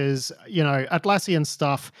is because, Atlassian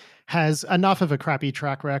stuff has enough of a crappy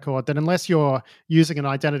track record that unless you're using an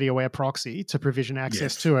identity-aware proxy to provision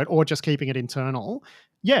access to it or just keeping it internal,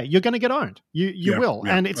 you're going to get owned. You will.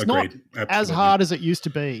 And it's not as hard as it used to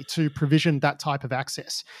be to provision that type of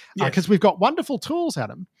access because we've got wonderful tools,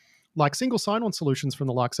 Adam, like single sign-on solutions from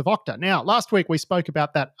the likes of Okta. Now, last week we spoke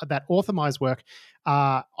about that Authamize work.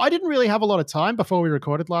 I didn't really have a lot of time before we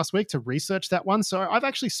recorded last week to research that one. So I've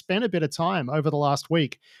actually spent a bit of time over the last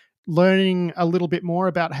week learning a little bit more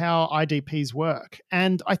about how IDPs work.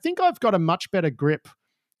 And I think I've got a much better grip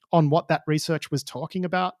on what that research was talking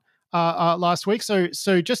about last week. So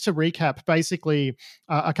just to recap, basically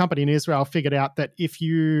a company in Israel figured out that if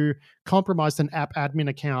you compromised an app admin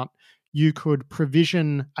account, you could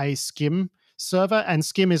provision a SCIM server, and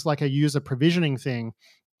SCIM is like a user provisioning thing.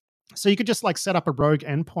 So you could just like set up a rogue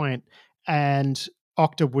endpoint and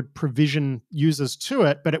Okta would provision users to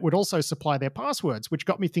it, but it would also supply their passwords, which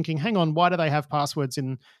got me thinking, hang on, why do they have passwords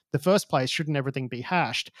in the first place? Shouldn't everything be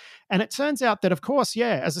hashed? And it turns out that, of course,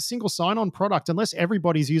 as a single sign-on product, unless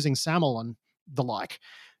everybody's using SAML and the like,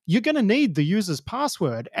 you're going to need the user's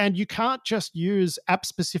password, and you can't just use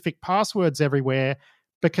app-specific passwords everywhere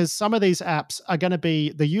because some of these apps are going to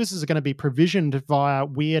be, the users are going to be provisioned via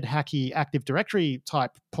weird, hacky Active Directory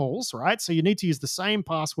type pools, right? So you need to use the same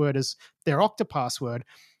password as their Okta password,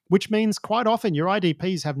 which means quite often your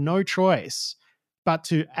IDPs have no choice but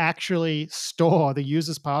to actually store the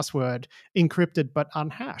user's password encrypted but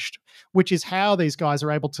unhashed, which is how these guys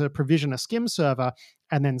are able to provision a SCIM server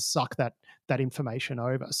and then suck that information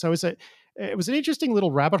over. So it was an interesting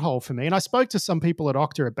little rabbit hole for me. And I spoke to some people at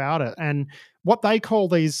Okta about it, and what they call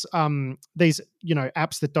these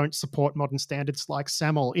apps that don't support modern standards like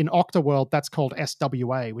SAML in Okta world, that's called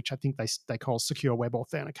SWA, which I think they call secure web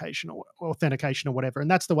authentication or whatever.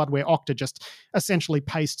 And that's the one where Okta just essentially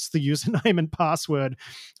pastes the username and password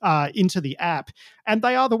into the app. And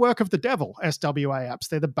they are the work of the devil, SWA apps.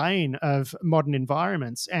 They're the bane of modern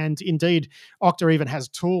environments. And indeed, Okta even has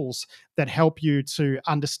tools that help you to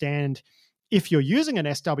understand if you're using an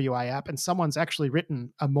SWA app and someone's actually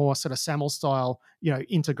written a more sort of SAML style,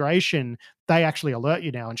 integration, they actually alert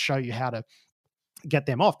you now and show you how to get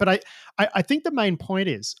them off. But I think the main point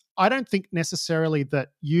is, I don't think necessarily that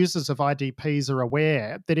users of IDPs are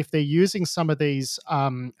aware that if they're using some of these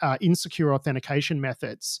insecure authentication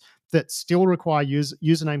methods that still require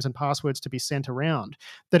usernames and passwords to be sent around,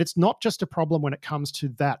 that it's not just a problem when it comes to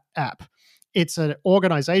that app. It's an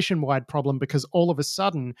organization-wide problem because all of a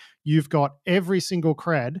sudden you've got every single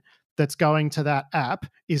cred that's going to that app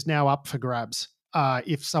is now up for grabs.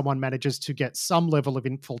 If someone manages to get some level of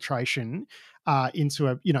infiltration into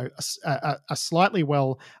a slightly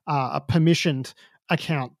permissioned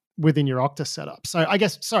account within your Okta setup. So I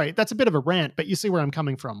guess, sorry, that's a bit of a rant, but you see where I'm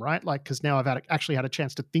coming from, right? Like, because now I've actually had a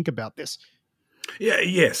chance to think about this. Yeah,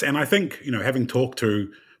 yes. And I think, having talked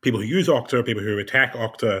to people who use Okta, people who attack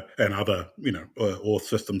Okta and other, auth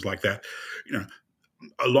systems like that,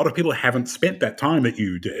 a lot of people haven't spent that time that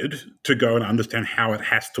you did to go and understand how it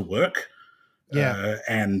has to work,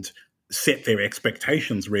 and set their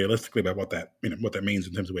expectations realistically about what that means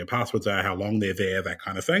in terms of where passwords are, how long they're there, that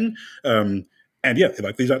kind of thing. And yeah,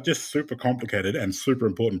 like these are just super complicated and super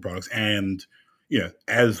important products. And,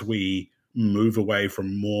 as we move away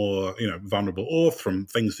from more, vulnerable auth, from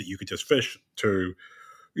things that you could just phish to,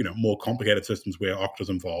 more complicated systems where Okta's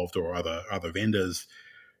involved or other vendors,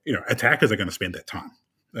 attackers are going to spend that time.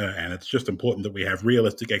 And it's just important that we have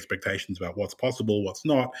realistic expectations about what's possible, what's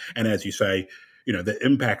not. And as you say, the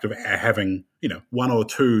impact of having, one or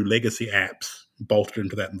two legacy apps bolted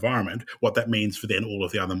into that environment, what that means for then all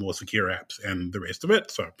of the other more secure apps and the rest of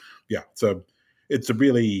it. So, yeah, so it's a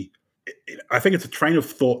really, I think it's a train of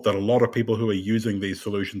thought that a lot of people who are using these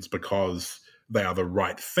solutions because they are the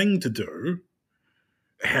right thing to do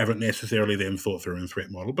haven't necessarily then thought through in threat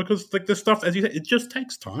model, because like this stuff, as you said, it just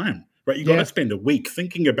takes time, right? You got to spend a week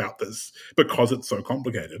thinking about this because it's so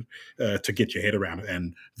complicated to get your head around it,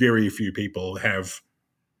 and very few people have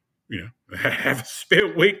a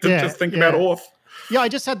spare week to just think about auth. Yeah, I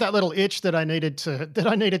just had that little itch that I needed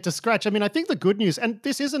to scratch. I mean, I think the good news, and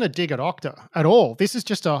this isn't a dig at Okta at all. This is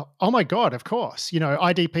just oh my God, of course,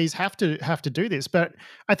 IDPs have to do this. But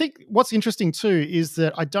I think what's interesting too is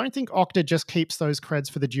that I don't think Okta just keeps those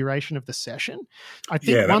creds for the duration of the session. I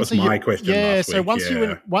think that was my question. Yeah, so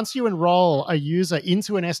once you enroll a user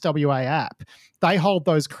into an SWA app, they hold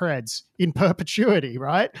those creds in perpetuity,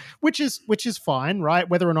 right? Which is fine, right?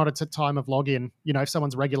 Whether or not it's a time of login, if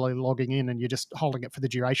someone's regularly logging in and you're just holding it for the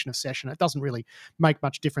duration of session, it doesn't really make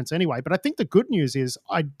much difference anyway. But I think the good news is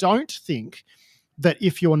I don't think that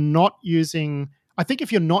if you're not using an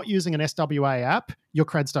SWA app, your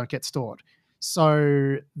creds don't get stored.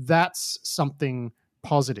 So that's something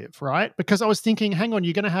positive, right? Because I was thinking, hang on,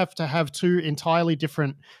 you're going to have two entirely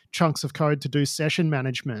different chunks of code to do session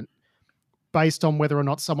management based on whether or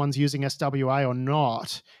not someone's using SWA or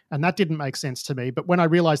not. And that didn't make sense to me. But when I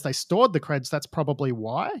realized they stored the creds, that's probably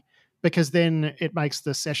why, because then it makes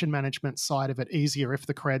the session management side of it easier if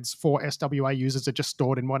the creds for SWA users are just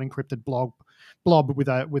stored in one encrypted blob with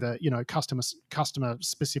a customer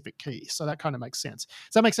specific key. So that kind of makes sense.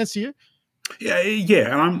 Does that make sense to you?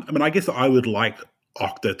 Yeah. And I guess I would like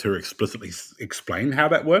Okta to explicitly explain how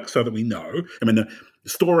that works so that we know. I mean,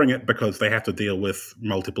 storing it because they have to deal with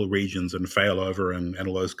multiple regions and failover and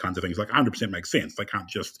all those kinds of things, like 100% makes sense. They can't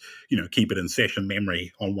just, keep it in session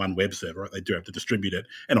memory on one web server. Right? They do have to distribute it.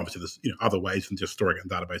 And obviously there's, other ways than just storing it in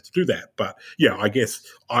database to do that. But yeah, I guess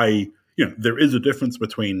there is a difference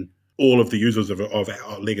between all of the users of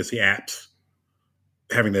our legacy apps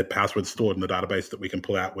having their passwords stored in the database that we can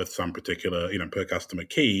pull out with some particular, per customer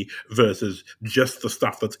key versus just the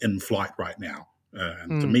stuff that's in flight right now.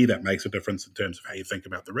 And to me, that makes a difference in terms of how you think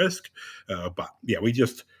about the risk. But yeah, we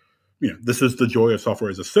just, this is the joy of software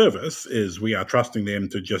as a service, is we are trusting them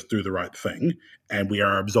to just do the right thing. And we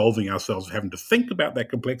are absolving ourselves of having to think about that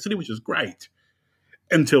complexity, which is great,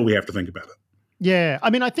 until we have to think about it. Yeah, I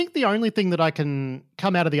mean, I think the only thing that I can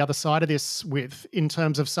come out of the other side of this with, in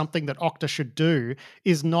terms of something that Okta should do,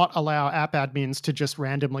 is not allow app admins to just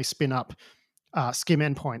randomly spin up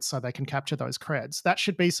SCIM endpoints so they can capture those creds. That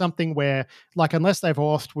should be something where, like, unless they've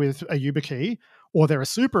authed with a YubiKey or they're a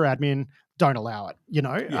super admin, don't allow it,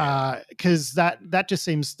 because that just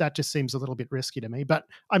seems a little bit risky to me. But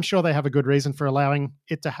I'm sure they have a good reason for allowing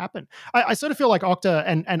it to happen. I sort of feel like Okta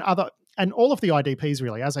and all of the IDPs,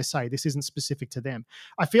 really, as I say, this isn't specific to them.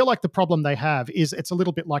 I feel like the problem they have is it's a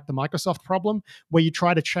little bit like the Microsoft problem, where you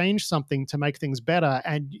try to change something to make things better,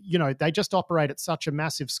 and they just operate at such a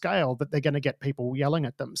massive scale that they're going to get people yelling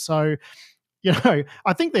at them. So,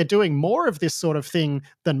 I think they're doing more of this sort of thing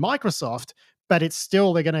than Microsoft, but it's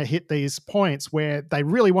still, they're going to hit these points where they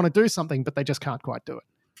really want to do something, but they just can't quite do it.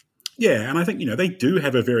 Yeah, and I think, they do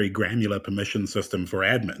have a very granular permission system for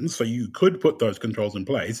admins, so you could put those controls in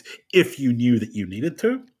place if you knew that you needed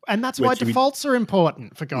to. And that's why defaults are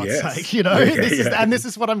important, for God's sake. And this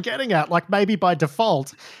is what I'm getting at. Like, maybe by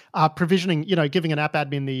default, provisioning, giving an app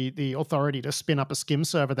admin the authority to spin up a SCIM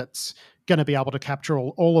server that's going to be able to capture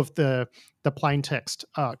all of the plain text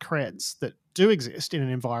creds that do exist in an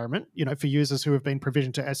environment, for users who have been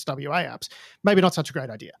provisioned to SWA apps. Maybe not such a great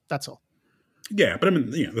idea. That's all. Yeah, but I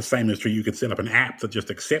mean, the same is true. You could set up an app that just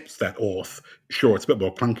accepts that auth. Sure, it's a bit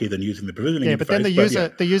more clunky than using the provisioning interface. Yeah, but then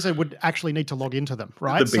the user would actually need to log into them,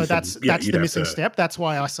 right? So that's the missing step. That's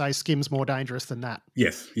why I say SCIM's more dangerous than that.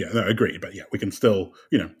 Yes, agreed. But yeah, we can still,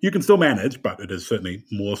 you can still manage, but it is certainly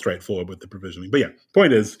more straightforward with the provisioning. But yeah,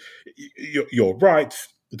 point is, you're right.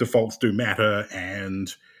 The defaults do matter, and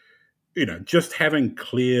just having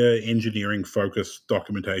clear engineering-focused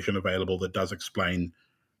documentation available that does explain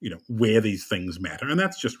where these things matter. And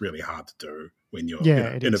that's just really hard to do. when you're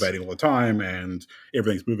innovating all the time and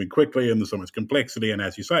everything's moving quickly and there's so much complexity. And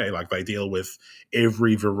as you say, like they deal with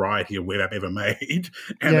every variety of web app ever made,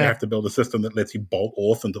 and they have to build a system that lets you bolt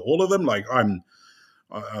auth into all of them. Like I'm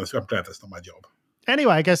glad that's not my job.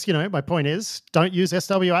 Anyway, I guess, my point is don't use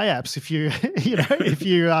SWA apps if you,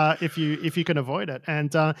 if you can avoid it.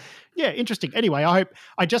 And interesting. Anyway,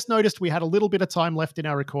 I just noticed we had a little bit of time left in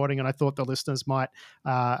our recording, and I thought the listeners might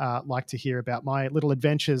like to hear about my little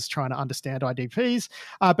adventures trying to understand IDPs.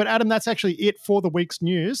 But Adam, that's actually it for the week's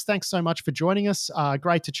news. Thanks so much for joining us.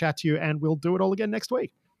 Great to chat to you, and we'll do it all again next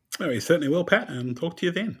week. Oh, we certainly will, Pat, and talk to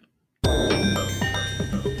you then.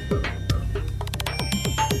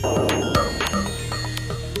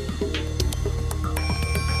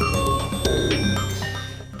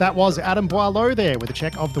 That was Adam Boileau there with a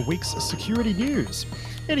check of the week's security news.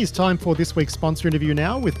 It is time for this week's sponsor interview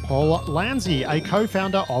now with Paul Lanzi, a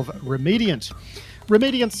co-founder of Remediant.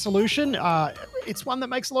 Remediant's solution, it's one that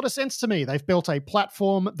makes a lot of sense to me. They've built a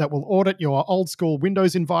platform that will audit your old school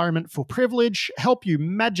Windows environment for privilege, help you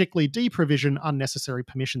magically deprovision unnecessary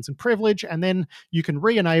permissions and privilege, and then you can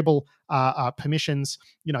re-enable permissions,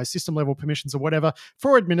 system level permissions or whatever,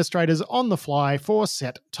 for administrators on the fly for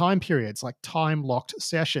set time periods, like time locked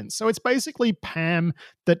sessions. So it's basically PAM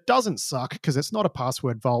that doesn't suck because it's not a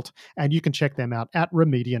password vault, and you can check them out at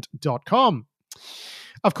remediant.com.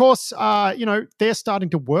 Of course, they're starting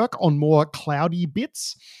to work on more cloudy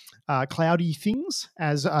bits, cloudy things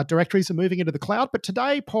as directories are moving into the cloud. But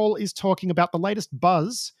today, Paul is talking about the latest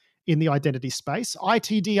buzz in the identity space,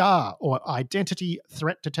 ITDR, or Identity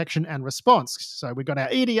Threat Detection and Response. So we've got our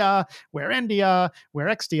EDR, we're NDR, we're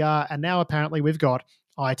XDR, and now apparently we've got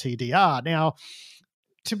ITDR. Now,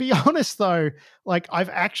 to be honest, though, I've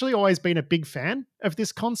actually always been a big fan of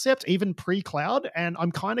this concept, even pre-cloud, and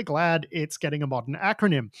I'm kind of glad it's getting a modern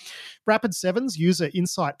acronym. Rapid7's user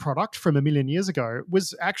insight product from a million years ago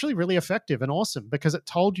was actually really effective and awesome because it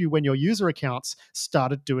told you when your user accounts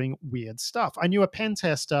started doing weird stuff. I knew a pen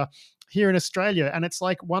tester here in Australia, and it's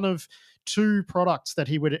like one of 2 products that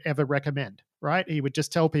he would ever recommend. Right? He would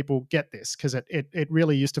just tell people, get this, because it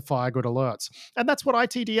really used to fire good alerts. And that's what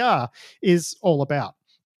ITDR is all about.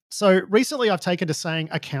 So recently I've taken to saying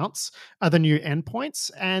accounts are the new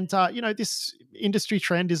endpoints. And, this industry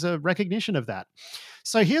trend is a recognition of that.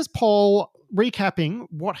 So here's Paul recapping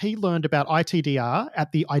what he learned about ITDR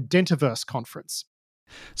at the Identiverse conference.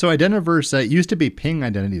 So Identiverse used to be Ping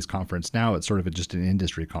Identities Conference. Now it's sort of just an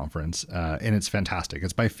industry conference, and it's fantastic.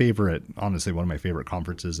 It's my favorite, honestly, one of my favorite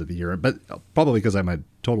conferences of the year, but probably because I'm a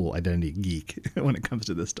total identity geek when it comes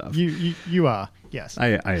to this stuff. You are, yes.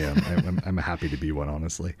 I am. I'm happy to be one,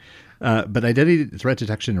 honestly. But identity threat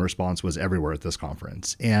detection and response was everywhere at this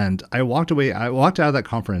conference. And I walked out of that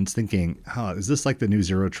conference thinking, is this like the new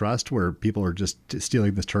zero trust where people are just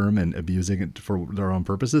stealing this term and abusing it for their own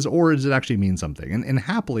purposes? Or does it actually mean something? And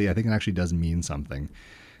happily, I think it actually does mean something.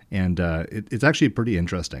 And it's actually pretty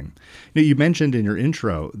interesting. You mentioned in your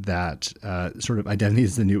intro that sort of identity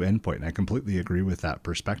is the new endpoint. And I completely agree with that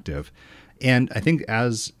perspective. And I think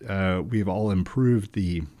as we've all improved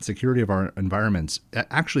the security of our environments,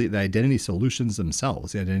 actually the identity solutions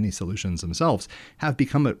themselves have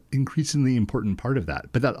become an increasingly important part of that.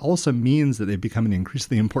 But that also means that they've become an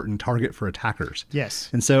increasingly important target for attackers. Yes.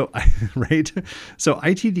 And so, right? So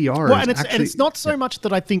ITDR and it's not so much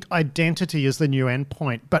that I think identity is the new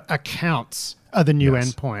endpoint, but accounts are the new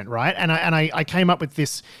endpoint, right? And I came up with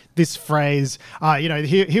this phrase,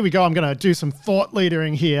 here we go, I'm going to do some thought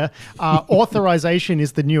leadering here. Authorization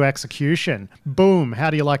is the new execution. Boom. How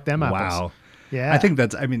do you like them apples? Wow. Yeah. I think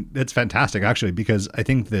that's fantastic, actually, because I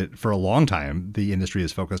think that for a long time, the industry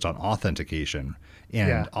is focused on authentication,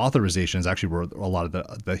 and authorization is actually where a lot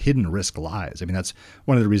of the hidden risk lies. I mean, that's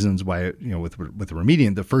one of the reasons why, with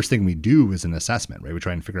Remediant, the first thing we do is an assessment, right? We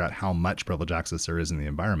try and figure out how much privilege access there is in the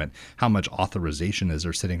environment, how much authorization is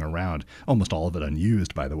there sitting around, almost all of it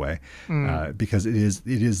unused, by the way, because it is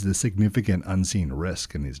the significant unseen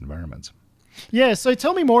risk in these environments. Yeah, so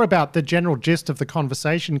tell me more about the general gist of the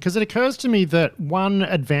conversation, because it occurs to me that one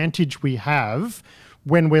advantage we have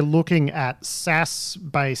when we're looking at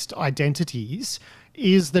SaaS-based identities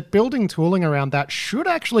is that building tooling around that should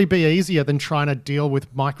actually be easier than trying to deal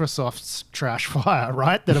with Microsoft's trash fire,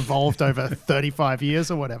 right? That evolved over 35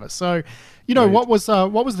 years or whatever. So, what was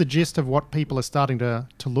the gist of what people are starting to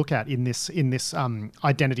look at in this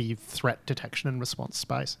identity threat detection and response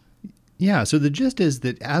space? Yeah, so the gist is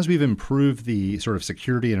that as we've improved the sort of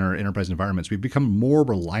security in our enterprise environments, we've become more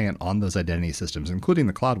reliant on those identity systems, including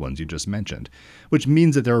the cloud ones you just mentioned, which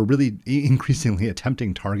means that they're a really increasingly a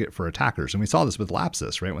tempting target for attackers. And we saw this with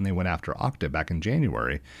Lapsus, right? When they went after Okta back in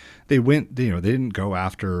January, they didn't go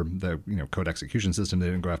after the code execution system. They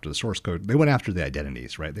didn't go after the source code. They went after the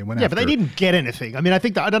identities, right? But they didn't get anything. I mean, I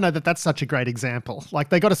don't know that that's such a great example. Like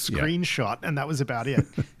they got a screenshot and that was about it.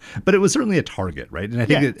 But it was certainly a target, right? And I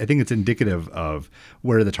think it's indicative of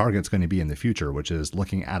where the target's going to be in the future, which is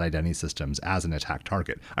looking at identity systems as an attack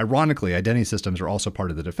target. Ironically, identity systems are also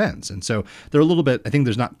part of the defense. And so they're a little bit, I think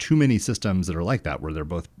there's not too many systems that are like that, where they're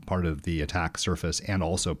both part of the attack surface and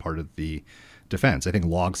also part of the defense. I think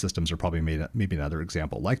log systems are probably maybe another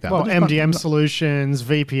example like that. Well, MDM solutions,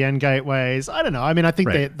 VPN gateways. I don't know. I mean, I think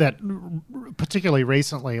that particularly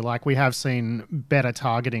recently, like we have seen better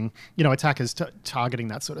targeting, attackers targeting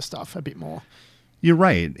that sort of stuff a bit more. You're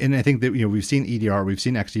right. And I think that, we've seen EDR, we've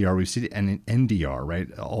seen XDR, we've seen NDR, right?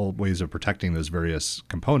 All ways of protecting those various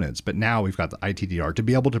components. But now we've got the ITDR to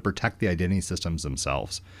be able to protect the identity systems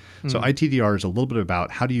themselves. So ITDR is a little bit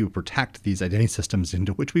about how do you protect these identity systems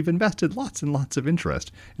into which we've invested lots and lots of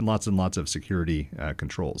interest and lots of security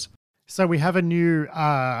controls. So we have a new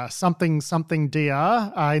something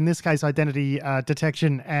DR, in this case, identity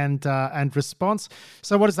detection and response.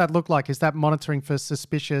 So what does that look like? Is that monitoring for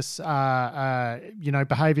suspicious,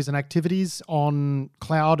 behaviors and activities on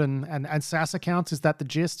cloud and SaaS accounts? Is that the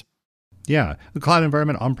gist? Yeah, the cloud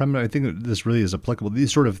environment, on-prem, I think that this really is applicable.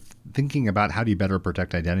 These sort of thinking about how do you better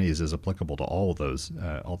protect identities is applicable to all of those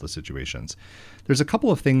situations. There's a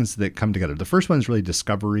couple of things that come together. The first one is really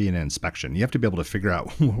discovery and inspection. You have to be able to figure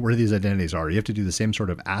out where these identities are. You have to do the same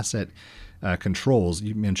sort of asset controls.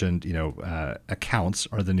 You mentioned, accounts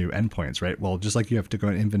are the new endpoints, right? Well, just like you have to go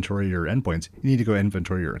and inventory your endpoints, you need to go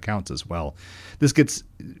inventory your accounts as well. This gets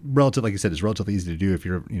like you said, it's relatively easy to do if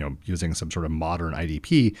you're, using some sort of modern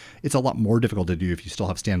IDP. It's a lot more difficult to do if you still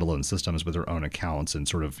have standalone systems with their own accounts and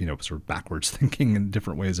sort of backwards thinking and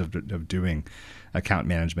different ways of doing account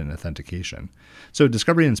management and authentication. So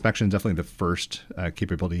discovery and inspection is definitely the first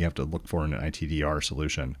capability you have to look for in an ITDR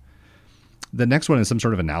solution. The next one is some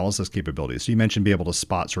sort of analysis capability. So you mentioned be able to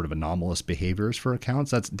spot sort of anomalous behaviors for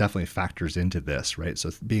accounts. That's definitely factors into this, right?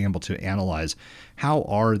 So being able to analyze how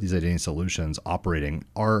are these identity solutions operating?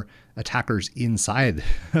 Are attackers inside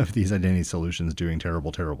of these identity solutions doing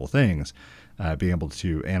terrible, terrible things? Being able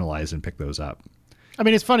to analyze and pick those up. I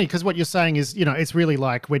mean, it's funny because what you're saying is, it's really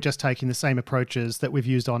like we're just taking the same approaches that we've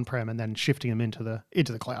used on-prem and then shifting them into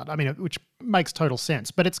the cloud. I mean, which makes total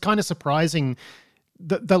sense, but it's kind of surprising.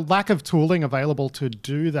 The lack of tooling available to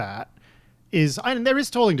do that and there is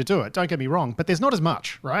tooling to do it, don't get me wrong, but there's not as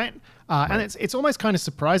much, right? And it's almost kind of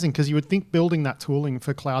surprising because you would think building that tooling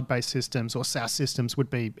for cloud-based systems or SaaS systems would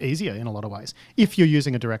be easier in a lot of ways if you're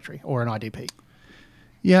using a directory or an IDP.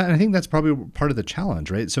 Yeah, and I think that's probably part of the challenge,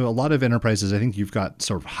 right? So a lot of enterprises, I think you've got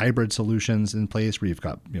sort of hybrid solutions in place where you've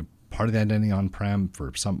got part of the identity on-prem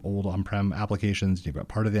for some old on-prem applications. You've got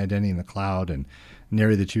part of the identity in the cloud, and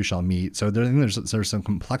nary the two shall meet. So there's some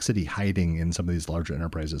complexity hiding in some of these larger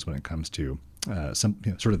enterprises when it comes to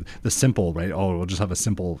sort of the simple, right? Oh, we'll just have a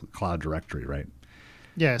simple cloud directory, right?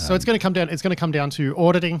 Yeah. So it's going to come down. It's going to come down to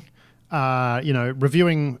auditing,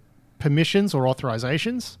 reviewing permissions or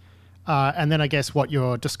authorizations. And then I guess what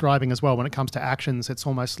you're describing as well, when it comes to actions, it's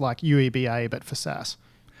almost like UEBA, but for SaaS.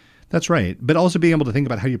 That's right. But also being able to think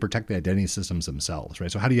about how you protect the identity systems themselves, right?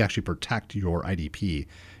 So how do you actually protect your IDP?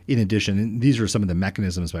 In addition, and these are some of the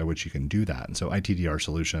mechanisms by which you can do that. And so ITDR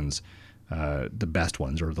solutions, the best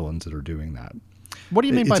ones are the ones that are doing that. What do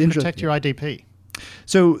you mean by protect your IDP?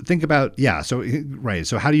 So think about, right.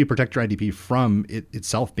 So how do you protect your IDP from it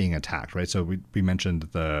itself being attacked, right? So we mentioned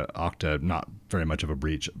the Okta, not very much of a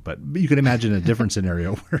breach, but you can imagine a different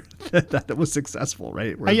scenario where that was successful,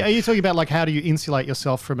 right? Are you talking about like how do you insulate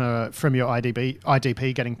yourself from your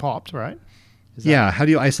IDP getting popped, right? How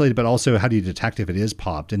do you isolate it, but also how do you detect if it is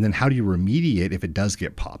popped? And then how do you remediate if it does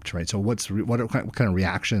get popped, right? So what kind of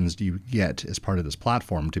reactions do you get as part of this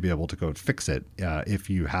platform to be able to go fix it if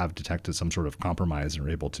you have detected some sort of compromise and are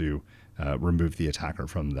able to remove the attacker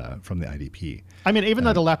from the IDP? I mean, even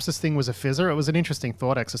though the Lapsus thing was a fizzer, it was an interesting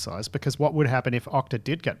thought exercise because what would happen if Okta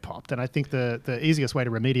did get popped? And I think the easiest way to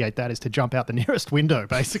remediate that is to jump out the nearest window,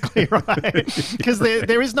 basically, right? Because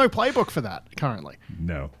there is no playbook for that currently.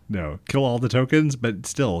 No. Kill all the tokens, but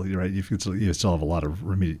still, you're right. You still have a lot of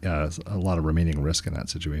remaining risk in that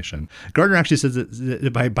situation. Gartner actually says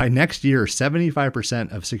that by next year,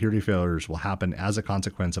 75% of security failures will happen as a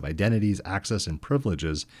consequence of identities, access, and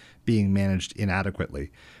privileges being managed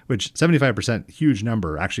inadequately, which 75%, huge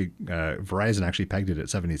number. Actually, Verizon actually pegged it at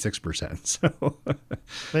 76%. So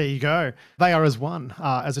there you go. They are as one,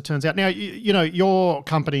 as it turns out. Now, your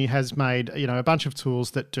company has made, a bunch of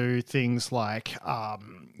tools that do things like,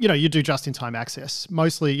 you do just-in-time access,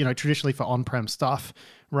 mostly, traditionally for on-prem stuff,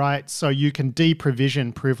 right? So you can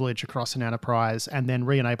deprovision privilege across an enterprise and then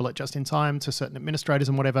re-enable it just in time to certain administrators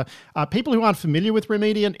and whatever. People who aren't familiar with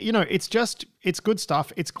Remediant, it's good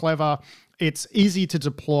stuff. It's clever. It's easy to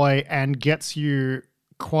deploy and gets you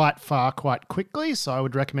quite far quite quickly. So I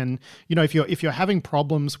would recommend, if you're having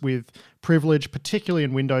problems with privilege, particularly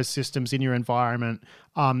in Windows systems in your environment,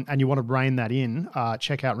 and you want to rein that in,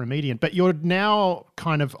 check out Remediant. But you're now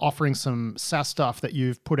kind of offering some SaaS stuff that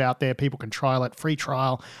you've put out there. People can trial it, free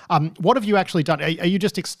trial. What have you actually done? Are you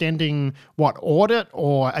just extending audit,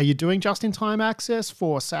 or are you doing just-in-time access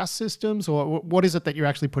for SaaS systems, or what is it that you're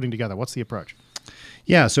actually putting together? What's the approach?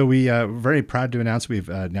 Yeah, so we are very proud to announce we've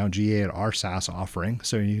now GA'd our SaaS offering.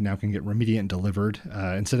 So you now can get Remediant delivered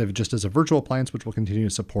instead of just as a virtual appliance, which we'll continue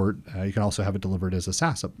to support. You can also have it delivered as a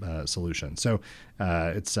SaaS solution. So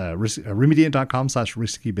it's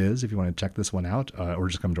remediant.com/riskybiz if you want to check this one out, or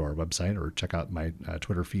just come to our website or check out my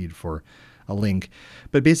Twitter feed for a link.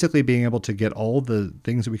 But basically being able to get all the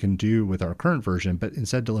things that we can do with our current version, but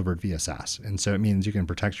instead delivered via SaaS. And so it means you can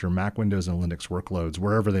protect your Mac, Windows, and Linux workloads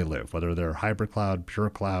wherever they live, whether they're hybrid cloud, pure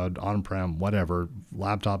cloud, on-prem, whatever,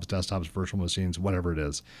 laptops, desktops, virtual machines, whatever it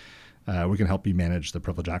is. We can help you manage the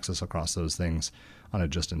privilege access across those things on a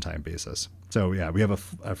just-in-time basis. So yeah, we have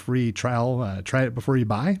a free trial. Try it before you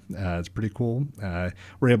buy. It's pretty cool.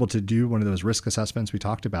 We're able to do one of those risk assessments we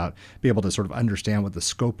talked about, be able to sort of understand what the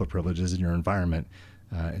scope of privilege is in your environment,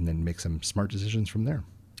 and then make some smart decisions from there.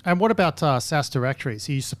 And what about SaaS directories?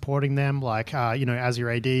 Are you supporting them, like Azure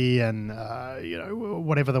AD and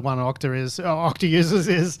whatever the one Okta users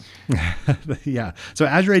is? Yeah. So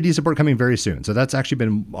Azure AD support coming very soon. So that's actually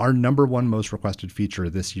been our number one most requested feature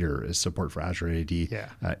this year is support for Azure AD. Yeah.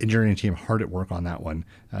 Engineering team hard at work on that one.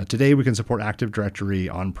 Today we can support Active Directory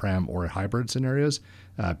on-prem or hybrid scenarios.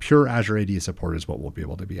 Pure Azure AD support is what we'll be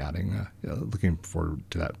able to be adding. Looking forward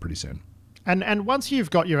to that pretty soon. And once you've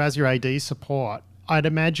got your Azure AD support, I'd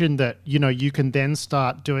imagine that, you can then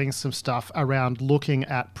start doing some stuff around looking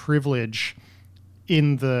at privilege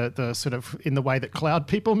in the sort of in the way that cloud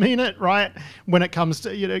people mean it, right? When it comes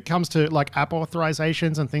to like app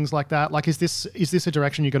authorizations and things like that. Like, is this a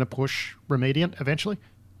direction you're going to push Remediant eventually?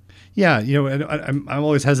 Yeah, I'm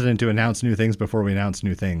always hesitant to announce new things before we announce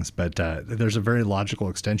new things, but there's a very logical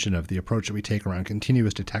extension of the approach that we take around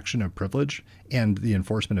continuous detection of privilege and the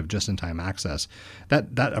enforcement of just-in-time access.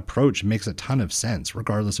 That approach makes a ton of sense,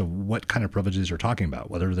 regardless of what kind of privileges you're talking about,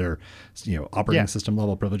 whether they're operating system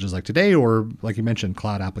level privileges like today, or like you mentioned,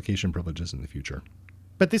 cloud application privileges in the future.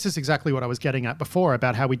 But this is exactly what I was getting at before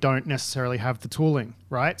about how we don't necessarily have the tooling,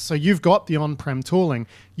 right? So you've got the on-prem tooling,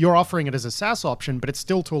 you're offering it as a SaaS option, but it's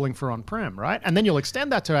still tooling for on-prem, right? And then you'll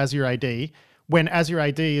extend that to Azure AD when Azure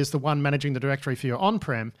AD is the one managing the directory for your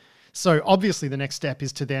on-prem. So obviously the next step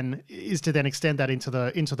is to then extend that into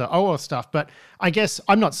the OAuth stuff. But I guess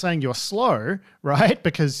I'm not saying you're slow, right?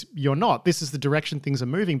 Because you're not. This is the direction things are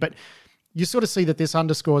moving. But you sort of see that this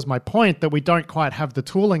underscores my point that we don't quite have the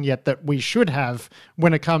tooling yet that we should have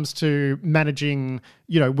when it comes to managing,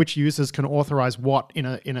 which users can authorize what in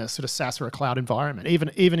a sort of SaaS or a cloud environment,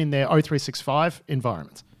 even in their O365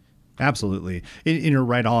 environments. Absolutely. And you're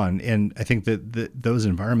right on. And I think that those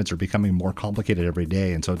environments are becoming more complicated every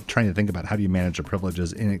day. And so trying to think about how do you manage the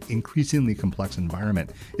privileges in an increasingly complex environment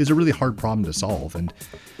is a really hard problem to solve. And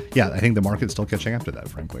yeah, I think the market's still catching up to that,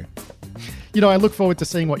 frankly. I look forward to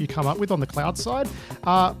seeing what you come up with on the cloud side.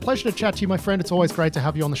 Pleasure to chat to you, my friend. It's always great to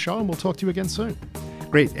have you on the show, and we'll talk to you again soon.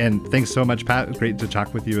 Great. And thanks so much, Pat. Great to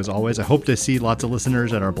talk with you as always. I hope to see lots of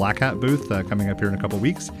listeners at our Black Hat booth coming up here in a couple of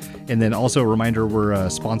weeks. And then also a reminder, we're a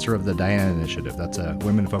sponsor of the Diana Initiative. That's a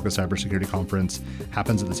women-focused cybersecurity conference.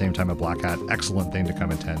 Happens at the same time at Black Hat. Excellent thing to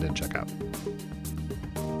come attend and check out.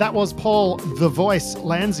 That was Paul the Voice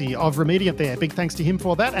Lanzi of Remediant there. Big thanks to him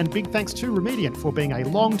for that, and big thanks to Remediant for being a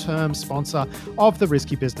long-term sponsor of the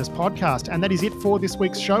Risky Business podcast. And that is it for this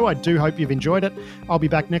week's show. I do hope you've enjoyed it. I'll be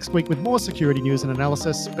back next week with more security news and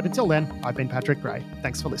analysis. But until then, I've been Patrick Gray.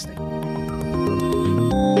 Thanks for listening.